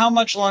don't know how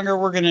much longer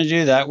we're going to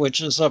do that,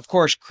 which is, of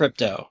course,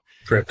 crypto.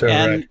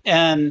 Right.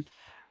 And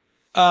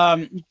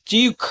do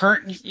you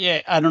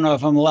I don't know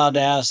if I'm allowed to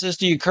ask this,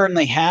 do you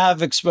currently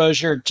have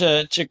exposure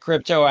to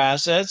crypto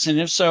assets? And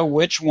if so,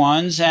 which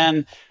ones?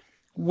 And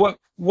what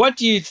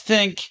do you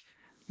think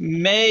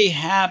may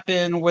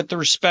happen with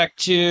respect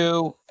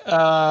to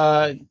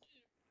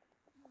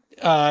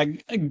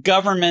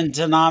government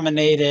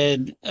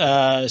denominated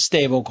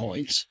stable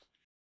coins?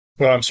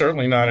 Well, I'm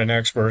certainly not an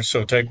expert,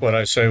 so take what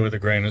I say with a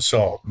grain of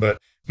salt. But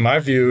my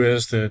view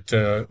is that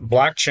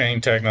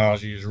blockchain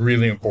technology is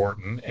really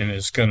important and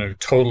it's going to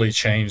totally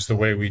change the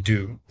way we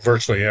do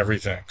virtually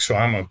everything. So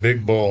I'm a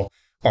big bull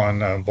on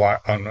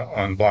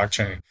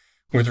blockchain.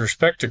 With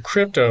respect to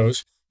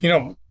cryptos,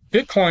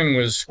 Bitcoin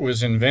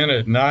was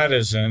invented not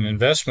as an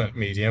investment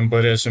medium,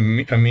 but as a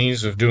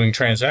means of doing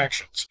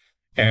transactions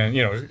and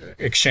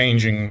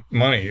exchanging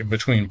money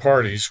between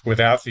parties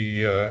without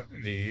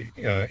the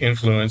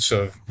influence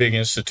of big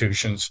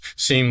institutions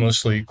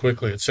seamlessly,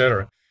 quickly, et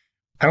cetera.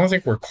 I don't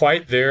think we're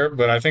quite there,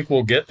 but I think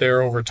we'll get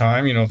there over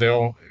time.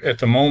 At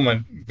the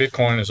moment,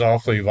 Bitcoin is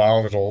awfully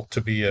volatile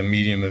to be a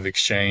medium of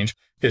exchange.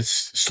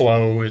 It's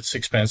slow, it's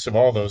expensive,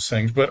 all those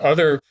things, but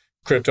other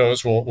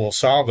cryptos will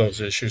solve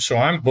those issues. So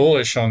I'm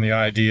bullish on the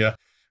idea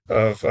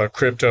of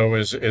crypto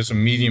as a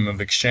medium of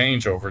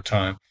exchange over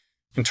time.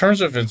 In terms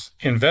of its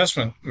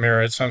investment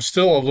merits, I'm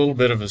still a little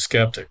bit of a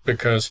skeptic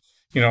because,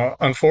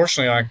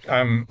 unfortunately,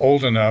 I'm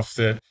old enough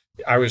that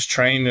I was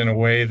trained in a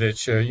way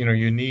that,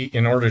 you need,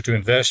 in order to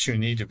invest, you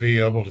need to be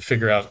able to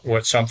figure out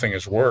what something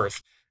is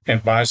worth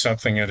and buy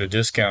something at a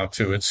discount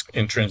to its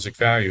intrinsic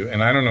value.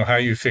 And I don't know how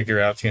you figure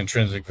out the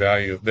intrinsic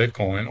value of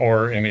Bitcoin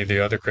or any of the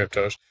other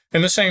cryptos.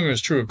 And the same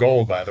is true of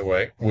gold, by the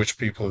way, which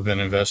people have been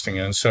investing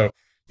in. So,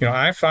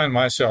 I find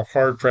myself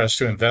hard pressed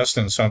to invest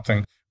in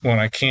something when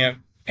I can't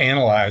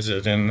analyze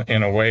it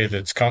in a way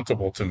that's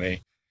comfortable to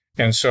me.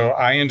 And so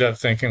I end up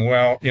thinking,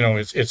 well,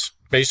 it's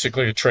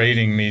basically a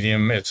trading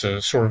medium. It's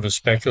a sort of a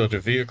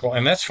speculative vehicle,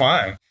 and that's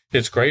fine.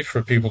 It's great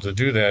for people to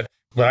do that,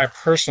 but I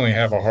personally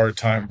have a hard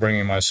time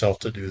bringing myself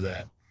to do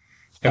that.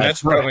 And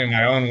that's probably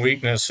my own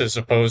weakness as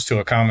opposed to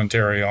a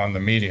commentary on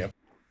the medium.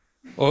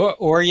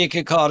 Or you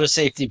could call it a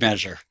safety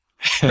measure.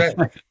 Right.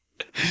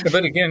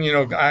 But again,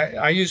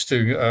 I used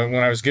to,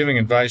 when I was giving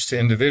advice to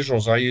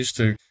individuals, I used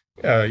to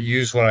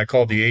use what I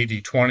call the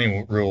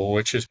 80-20 rule,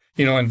 which is,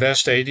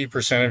 invest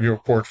 80% of your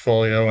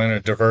portfolio in a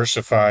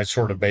diversified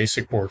sort of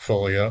basic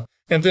portfolio,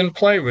 and then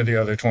play with the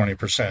other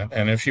 20%.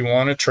 And if you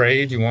want to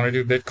trade, you want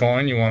to do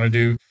Bitcoin, you want to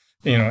do,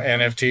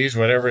 NFTs,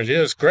 whatever it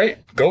is, great,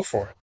 go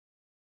for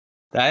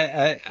it.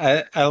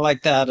 I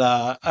like that.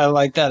 I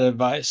like that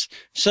advice.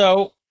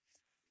 So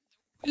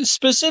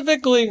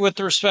specifically with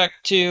respect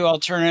to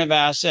alternative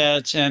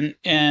assets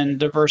and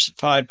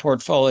diversified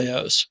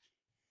portfolios,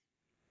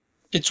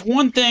 it's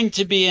one thing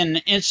to be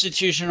an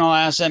institutional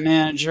asset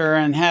manager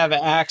and have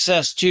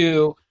access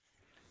to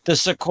the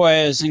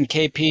Sequoias and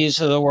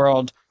KPs of the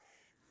world.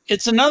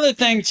 It's another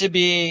thing to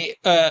be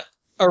a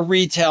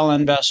retail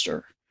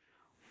investor.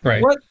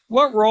 Right.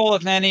 What role,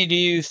 if any, do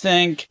you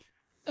think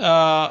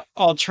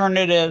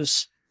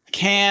alternatives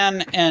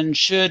can and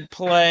should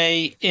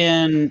play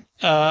in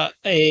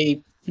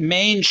a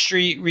Main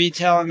Street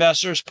retail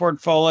investor's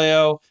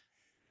portfolio,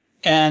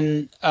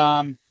 and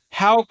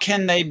how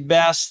can they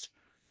best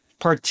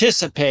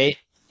participate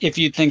if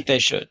you think they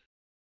should?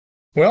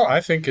 Well,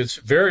 I think it's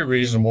very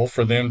reasonable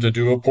for them to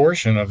do a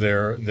portion of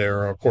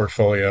their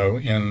portfolio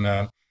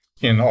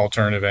in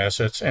alternative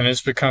assets, and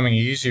it's becoming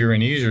easier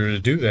and easier to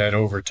do that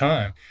over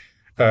time.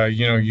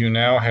 You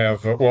now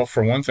have, well,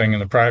 for one thing, in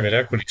the private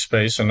equity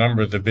space, a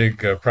number of the big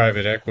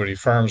private equity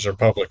firms are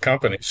public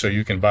companies, so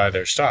you can buy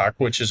their stock,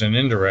 which is an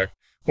indirect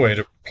way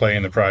to play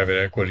in the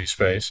private equity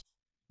space.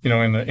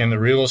 In the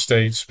real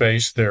estate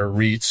space, there are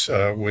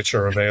REITs, which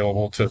are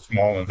available to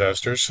small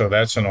investors, so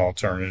that's an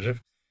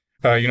alternative.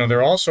 There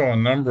are also a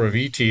number of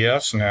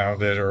ETFs now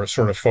that are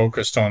sort of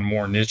focused on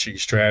more niche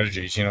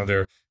strategies.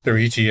 There are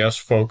ETFs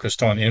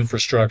focused on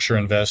infrastructure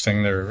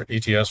investing. There are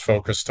ETFs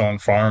focused on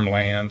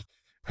farmland.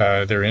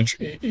 There are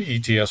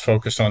ETFs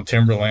focused on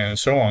timberland and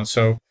so on.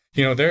 So,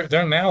 there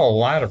are now a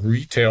lot of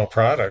retail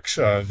products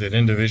that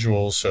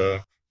individuals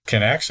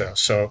can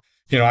access. So,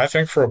 I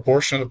think for a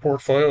portion of the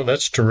portfolio,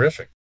 that's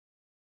terrific.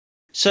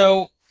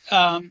 So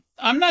I'm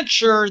not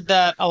sure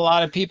that a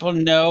lot of people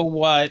know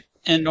what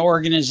an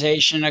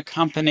organization, a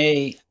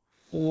company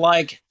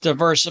like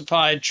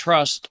Diversified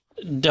Trust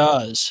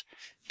does.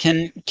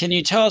 Can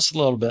you tell us a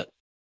little bit?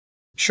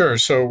 Sure.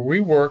 So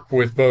we work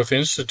with both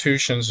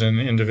institutions and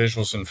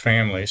individuals and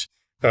families.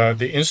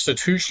 The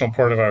institutional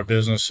part of our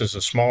business is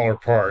a smaller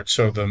part.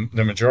 So the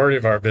majority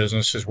of our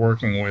business is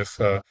working with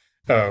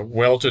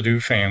well-to-do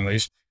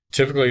families.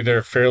 Typically,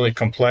 they're fairly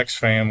complex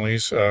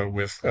families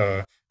with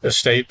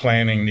estate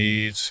planning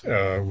needs,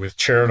 with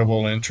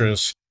charitable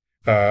interests,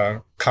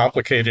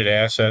 complicated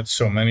assets.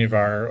 So many of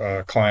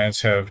our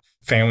clients have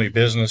family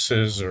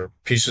businesses or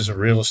pieces of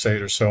real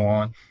estate or so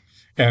on.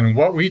 And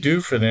what we do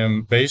for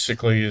them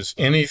basically is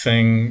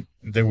anything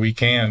that we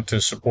can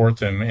to support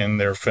them in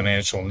their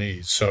financial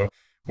needs. So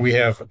we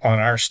have on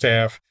our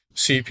staff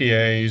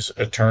CPAs,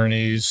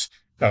 attorneys,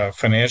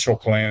 financial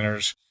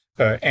planners,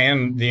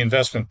 and the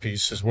investment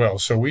piece as well.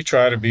 So we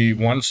try to be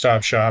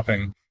one-stop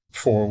shopping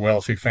for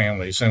wealthy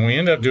families. And we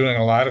end up doing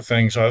a lot of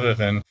things other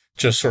than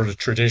just sort of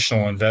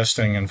traditional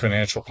investing and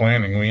financial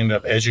planning. We end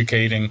up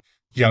educating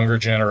younger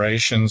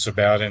generations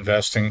about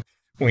investing.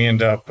 We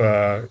end up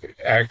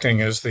acting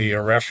as the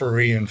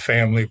referee in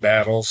family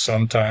battles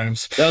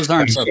sometimes. Those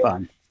aren't so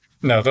fun.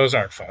 No, those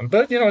aren't fun.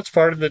 But, it's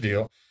part of the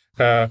deal.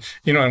 And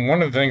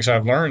one of the things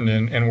I've learned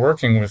in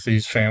working with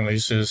these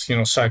families is,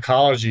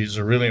 psychology is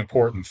a really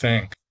important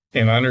thing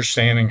in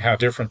understanding how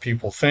different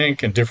people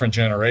think and different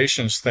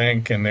generations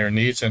think and their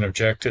needs and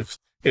objectives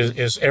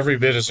is every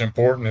bit as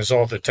important as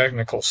all the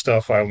technical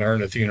stuff I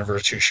learned at the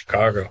University of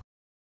Chicago.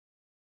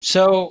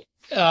 So,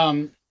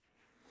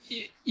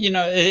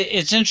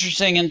 it's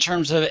interesting in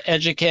terms of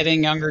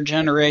educating younger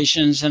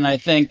generations. And I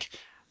think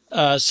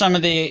some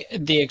of the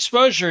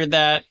exposure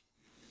that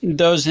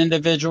those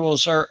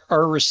individuals are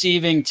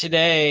receiving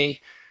today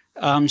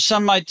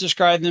Some might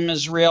describe them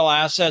as real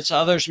assets.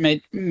 Others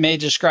may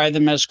describe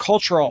them as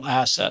cultural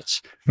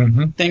assets.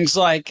 Mm-hmm. Things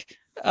like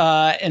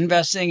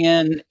investing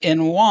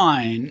in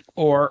wine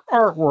or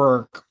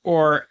artwork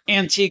or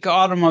antique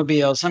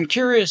automobiles. I'm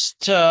curious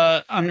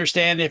to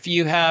understand if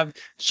you have.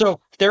 So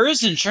there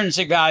is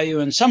intrinsic value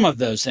in some of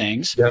those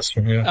things. Yes.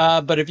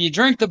 Yeah. But if you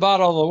drink the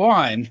bottle of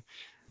wine,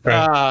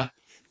 Right.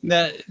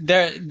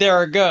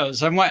 there it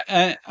goes. I'm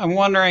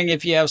wondering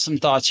if you have some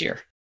thoughts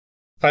here.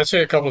 I'd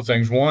say a couple of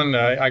things. One,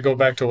 I go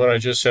back to what I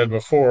just said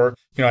before.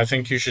 I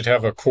think you should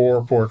have a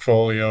core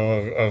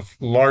portfolio of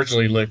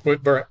largely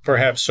liquid,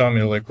 perhaps some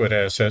illiquid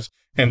assets,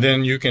 and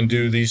then you can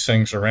do these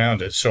things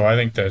around it. So I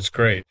think that's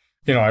great.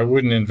 I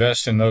wouldn't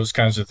invest in those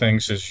kinds of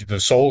things as the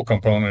sole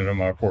component of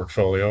my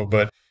portfolio,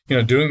 but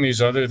doing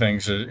these other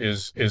things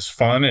is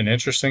fun and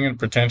interesting and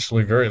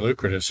potentially very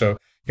lucrative. So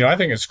I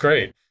think it's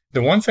great.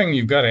 The one thing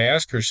you've got to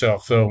ask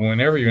yourself, though,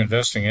 whenever you're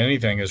investing in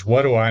anything is,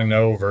 what do I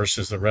know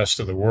versus the rest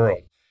of the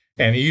world?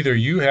 And either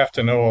you have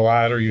to know a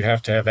lot or you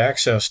have to have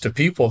access to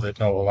people that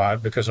know a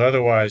lot, because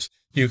otherwise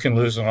you can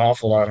lose an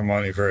awful lot of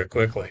money very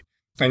quickly.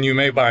 And you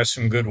may buy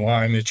some good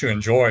wine that you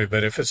enjoy,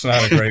 but if it's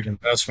not a great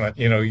investment,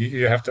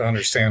 you have to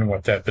understand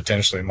what that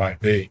potentially might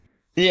be.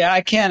 Yeah,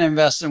 I can't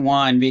invest in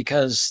wine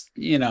because,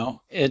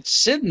 it's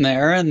sitting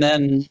there and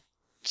then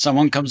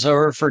someone comes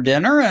over for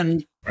dinner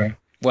and, Right.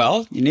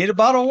 well, you need a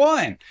bottle of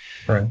wine.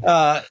 Right.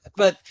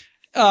 But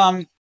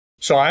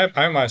So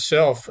I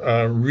myself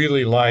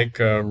really like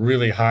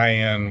really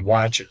high-end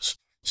watches.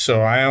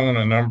 So I own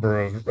a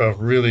number of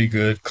really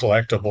good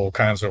collectible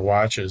kinds of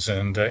watches,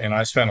 and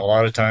I spend a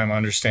lot of time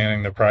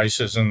understanding the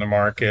prices in the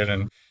market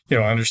and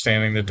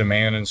understanding the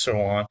demand and so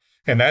on.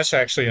 And that's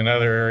actually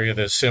another area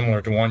that's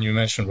similar to one you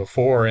mentioned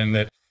before, in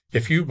that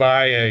if you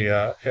buy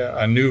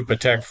a new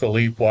Patek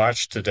Philippe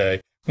watch today,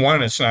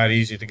 one, it's not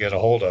easy to get a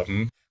hold of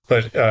them,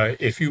 but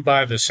if you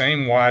buy the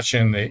same watch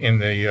in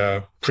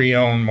the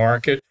pre-owned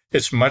market,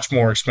 it's much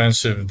more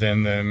expensive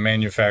than the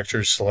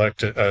manufacturer's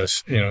selected,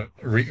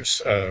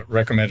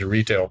 recommended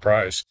retail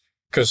price,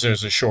 because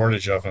there's a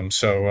shortage of them.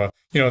 So,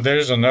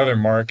 there's another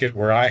market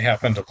where I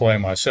happen to play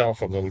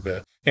myself a little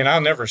bit, and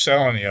I'll never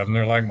sell any of them.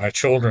 They're like my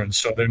children,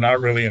 so they're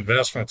not really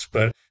investments,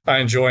 but I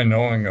enjoy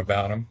knowing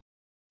about them.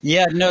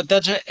 yeah, no,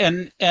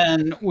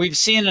 and we've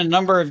seen a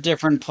number of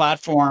different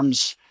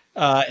platforms,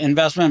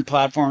 investment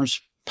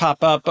platforms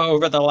pop up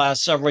over the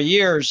last several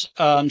years,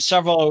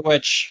 several of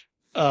which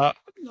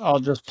I'll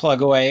just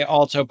plug away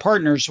Alto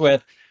partners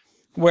with,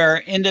 where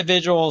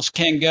individuals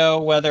can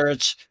go, whether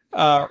it's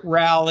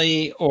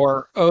Rally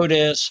or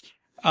Otis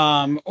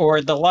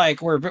or the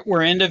like,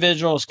 where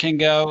individuals can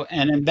go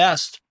and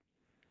invest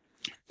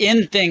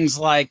in things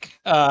like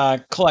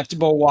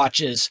collectible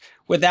watches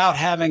without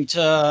having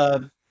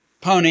to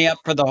pony up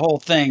for the whole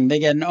thing. They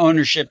get an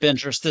ownership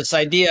interest. This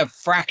idea of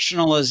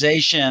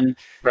fractionalization,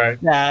 Right.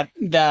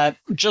 that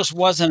just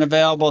wasn't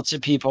available to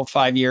people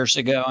 5 years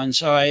ago. And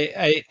so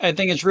I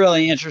think it's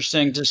really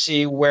interesting to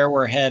see where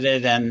we're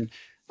headed and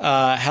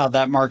how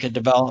that market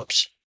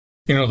develops.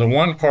 The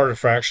one part of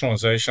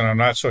fractionalization I'm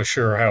not so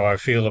sure how I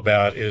feel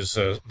about is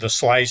the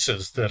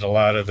slices that a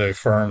lot of the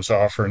firms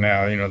offer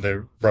now,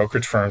 the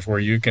brokerage firms, where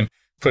you can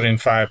put in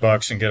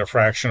 $5 and get a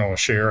fractional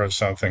share of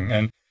something.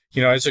 And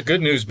it's a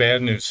good news,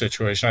 bad news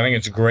situation. I think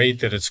it's great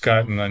that it's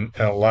gotten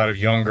a lot of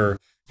younger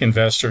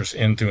investors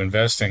into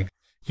investing.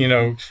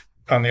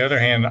 On the other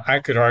hand, I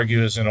could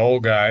argue as an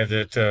old guy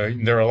that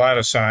there are a lot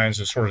of signs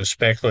of sort of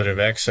speculative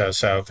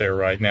excess out there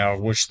right now,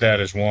 which that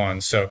is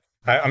one. So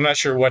I'm not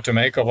sure what to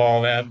make of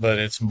all that, but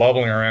it's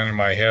bubbling around in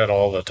my head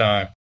all the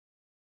time.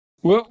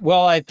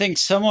 Well, I think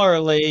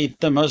similarly,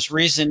 the most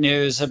recent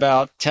news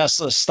about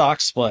Tesla's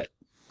stock split,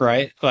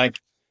 right? Like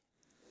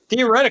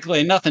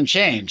theoretically, nothing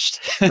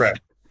changed. Right.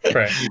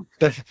 Right.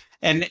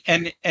 And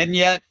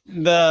yet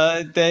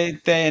they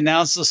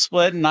announced the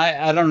split, and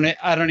I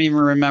don't even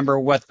remember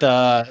what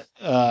the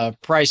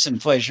price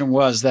inflation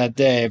was that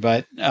day,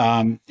 but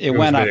it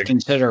went up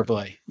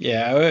considerably.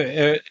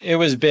 Yeah, it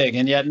was big,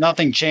 and yet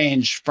nothing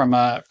changed from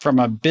a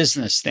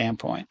business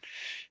standpoint.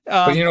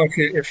 But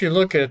if you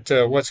look at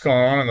what's going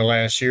on in the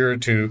last year or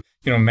two,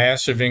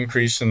 massive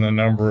increase in the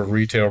number of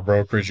retail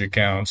brokerage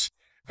accounts,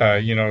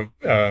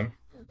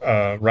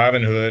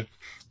 Robinhood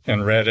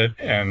and Reddit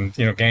and,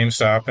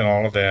 GameStop and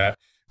all of that.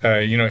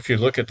 If you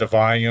look at the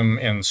volume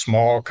in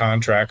small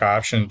contract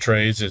option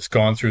trades, it's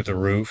gone through the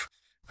roof.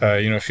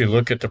 If you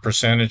look at the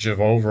percentage of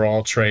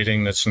overall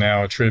trading that's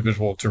now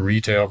attributable to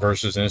retail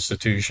versus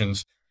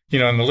institutions,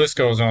 and the list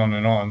goes on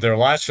and on. There are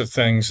lots of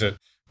things that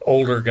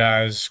older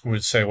guys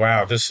would say,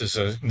 wow, this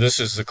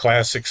is the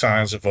classic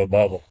signs of a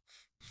bubble.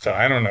 So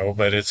I don't know,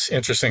 but it's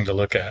interesting to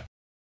look at.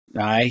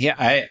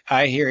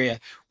 I hear you.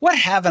 What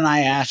haven't I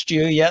asked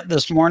you yet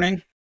this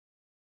morning?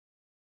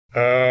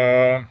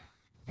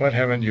 What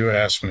haven't you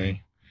asked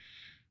me?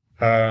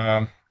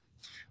 Well,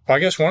 I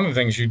guess one of the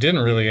things you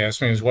didn't really ask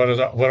me is what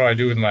do I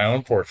do with my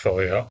own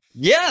portfolio?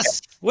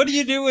 Yes. What do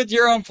you do with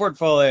your own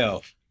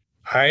portfolio?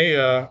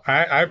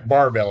 I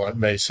barbell it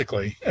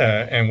basically,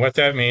 and what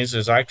that means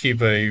is I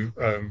keep a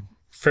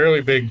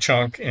fairly big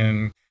chunk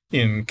in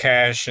in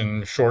cash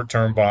and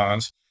short-term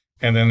bonds.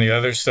 And then the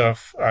other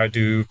stuff, I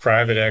do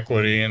private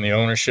equity and the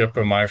ownership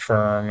of my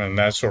firm and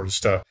that sort of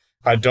stuff.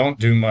 I don't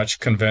do much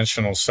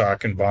conventional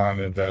stock and bond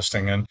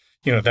investing. And,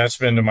 that's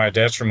been to my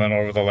detriment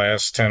over the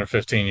last 10 or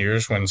 15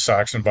 years when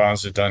stocks and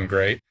bonds have done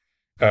great.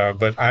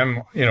 But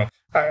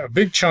a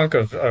big chunk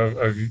of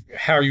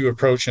how you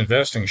approach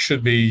investing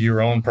should be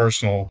your own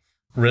personal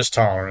risk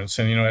tolerance.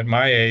 And, at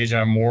my age,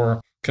 I'm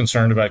more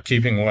concerned about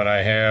keeping what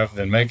I have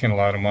than making a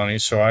lot of money.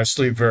 So I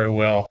sleep very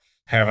well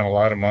having a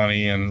lot of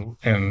money in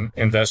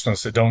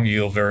investments that don't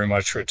yield very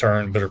much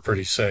return, but are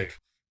pretty safe.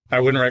 I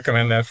wouldn't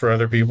recommend that for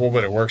other people,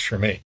 but it works for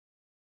me.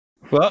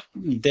 Well,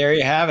 there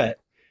you have it.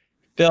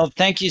 Bill,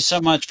 thank you so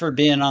much for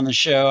being on the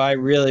show. I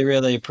really,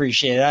 really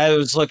appreciate it. I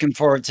was looking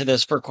forward to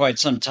this for quite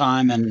some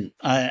time, and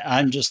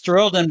I'm just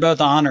thrilled and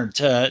both honored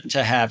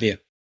to have you.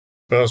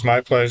 Well, it's my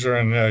pleasure,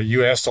 and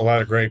you asked a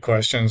lot of great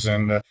questions,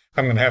 and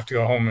I'm going to have to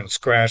go home and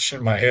scratch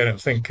in my head and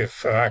think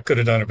if I could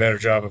have done a better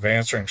job of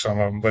answering some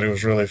of them, but it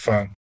was really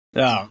fun.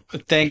 Oh,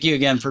 thank you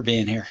again for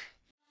being here.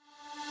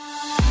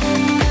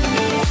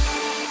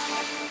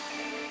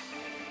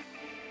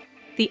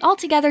 The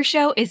Altogether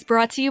Show is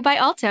brought to you by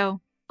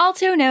Alto.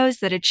 Alto knows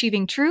that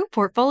achieving true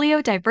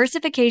portfolio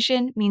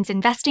diversification means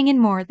investing in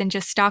more than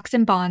just stocks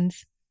and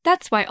bonds.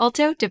 That's why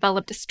Alto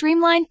developed a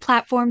streamlined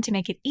platform to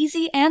make it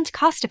easy and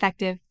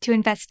cost-effective to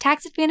invest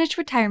tax-advantaged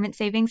retirement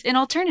savings in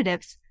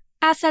alternatives,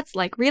 assets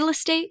like real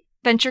estate,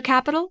 venture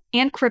capital,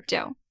 and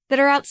crypto that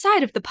are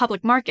outside of the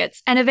public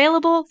markets and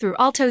available through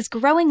Alto's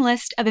growing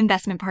list of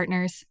investment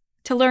partners.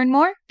 To learn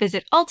more,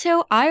 visit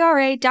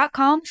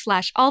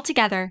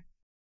altoira.com/altogether.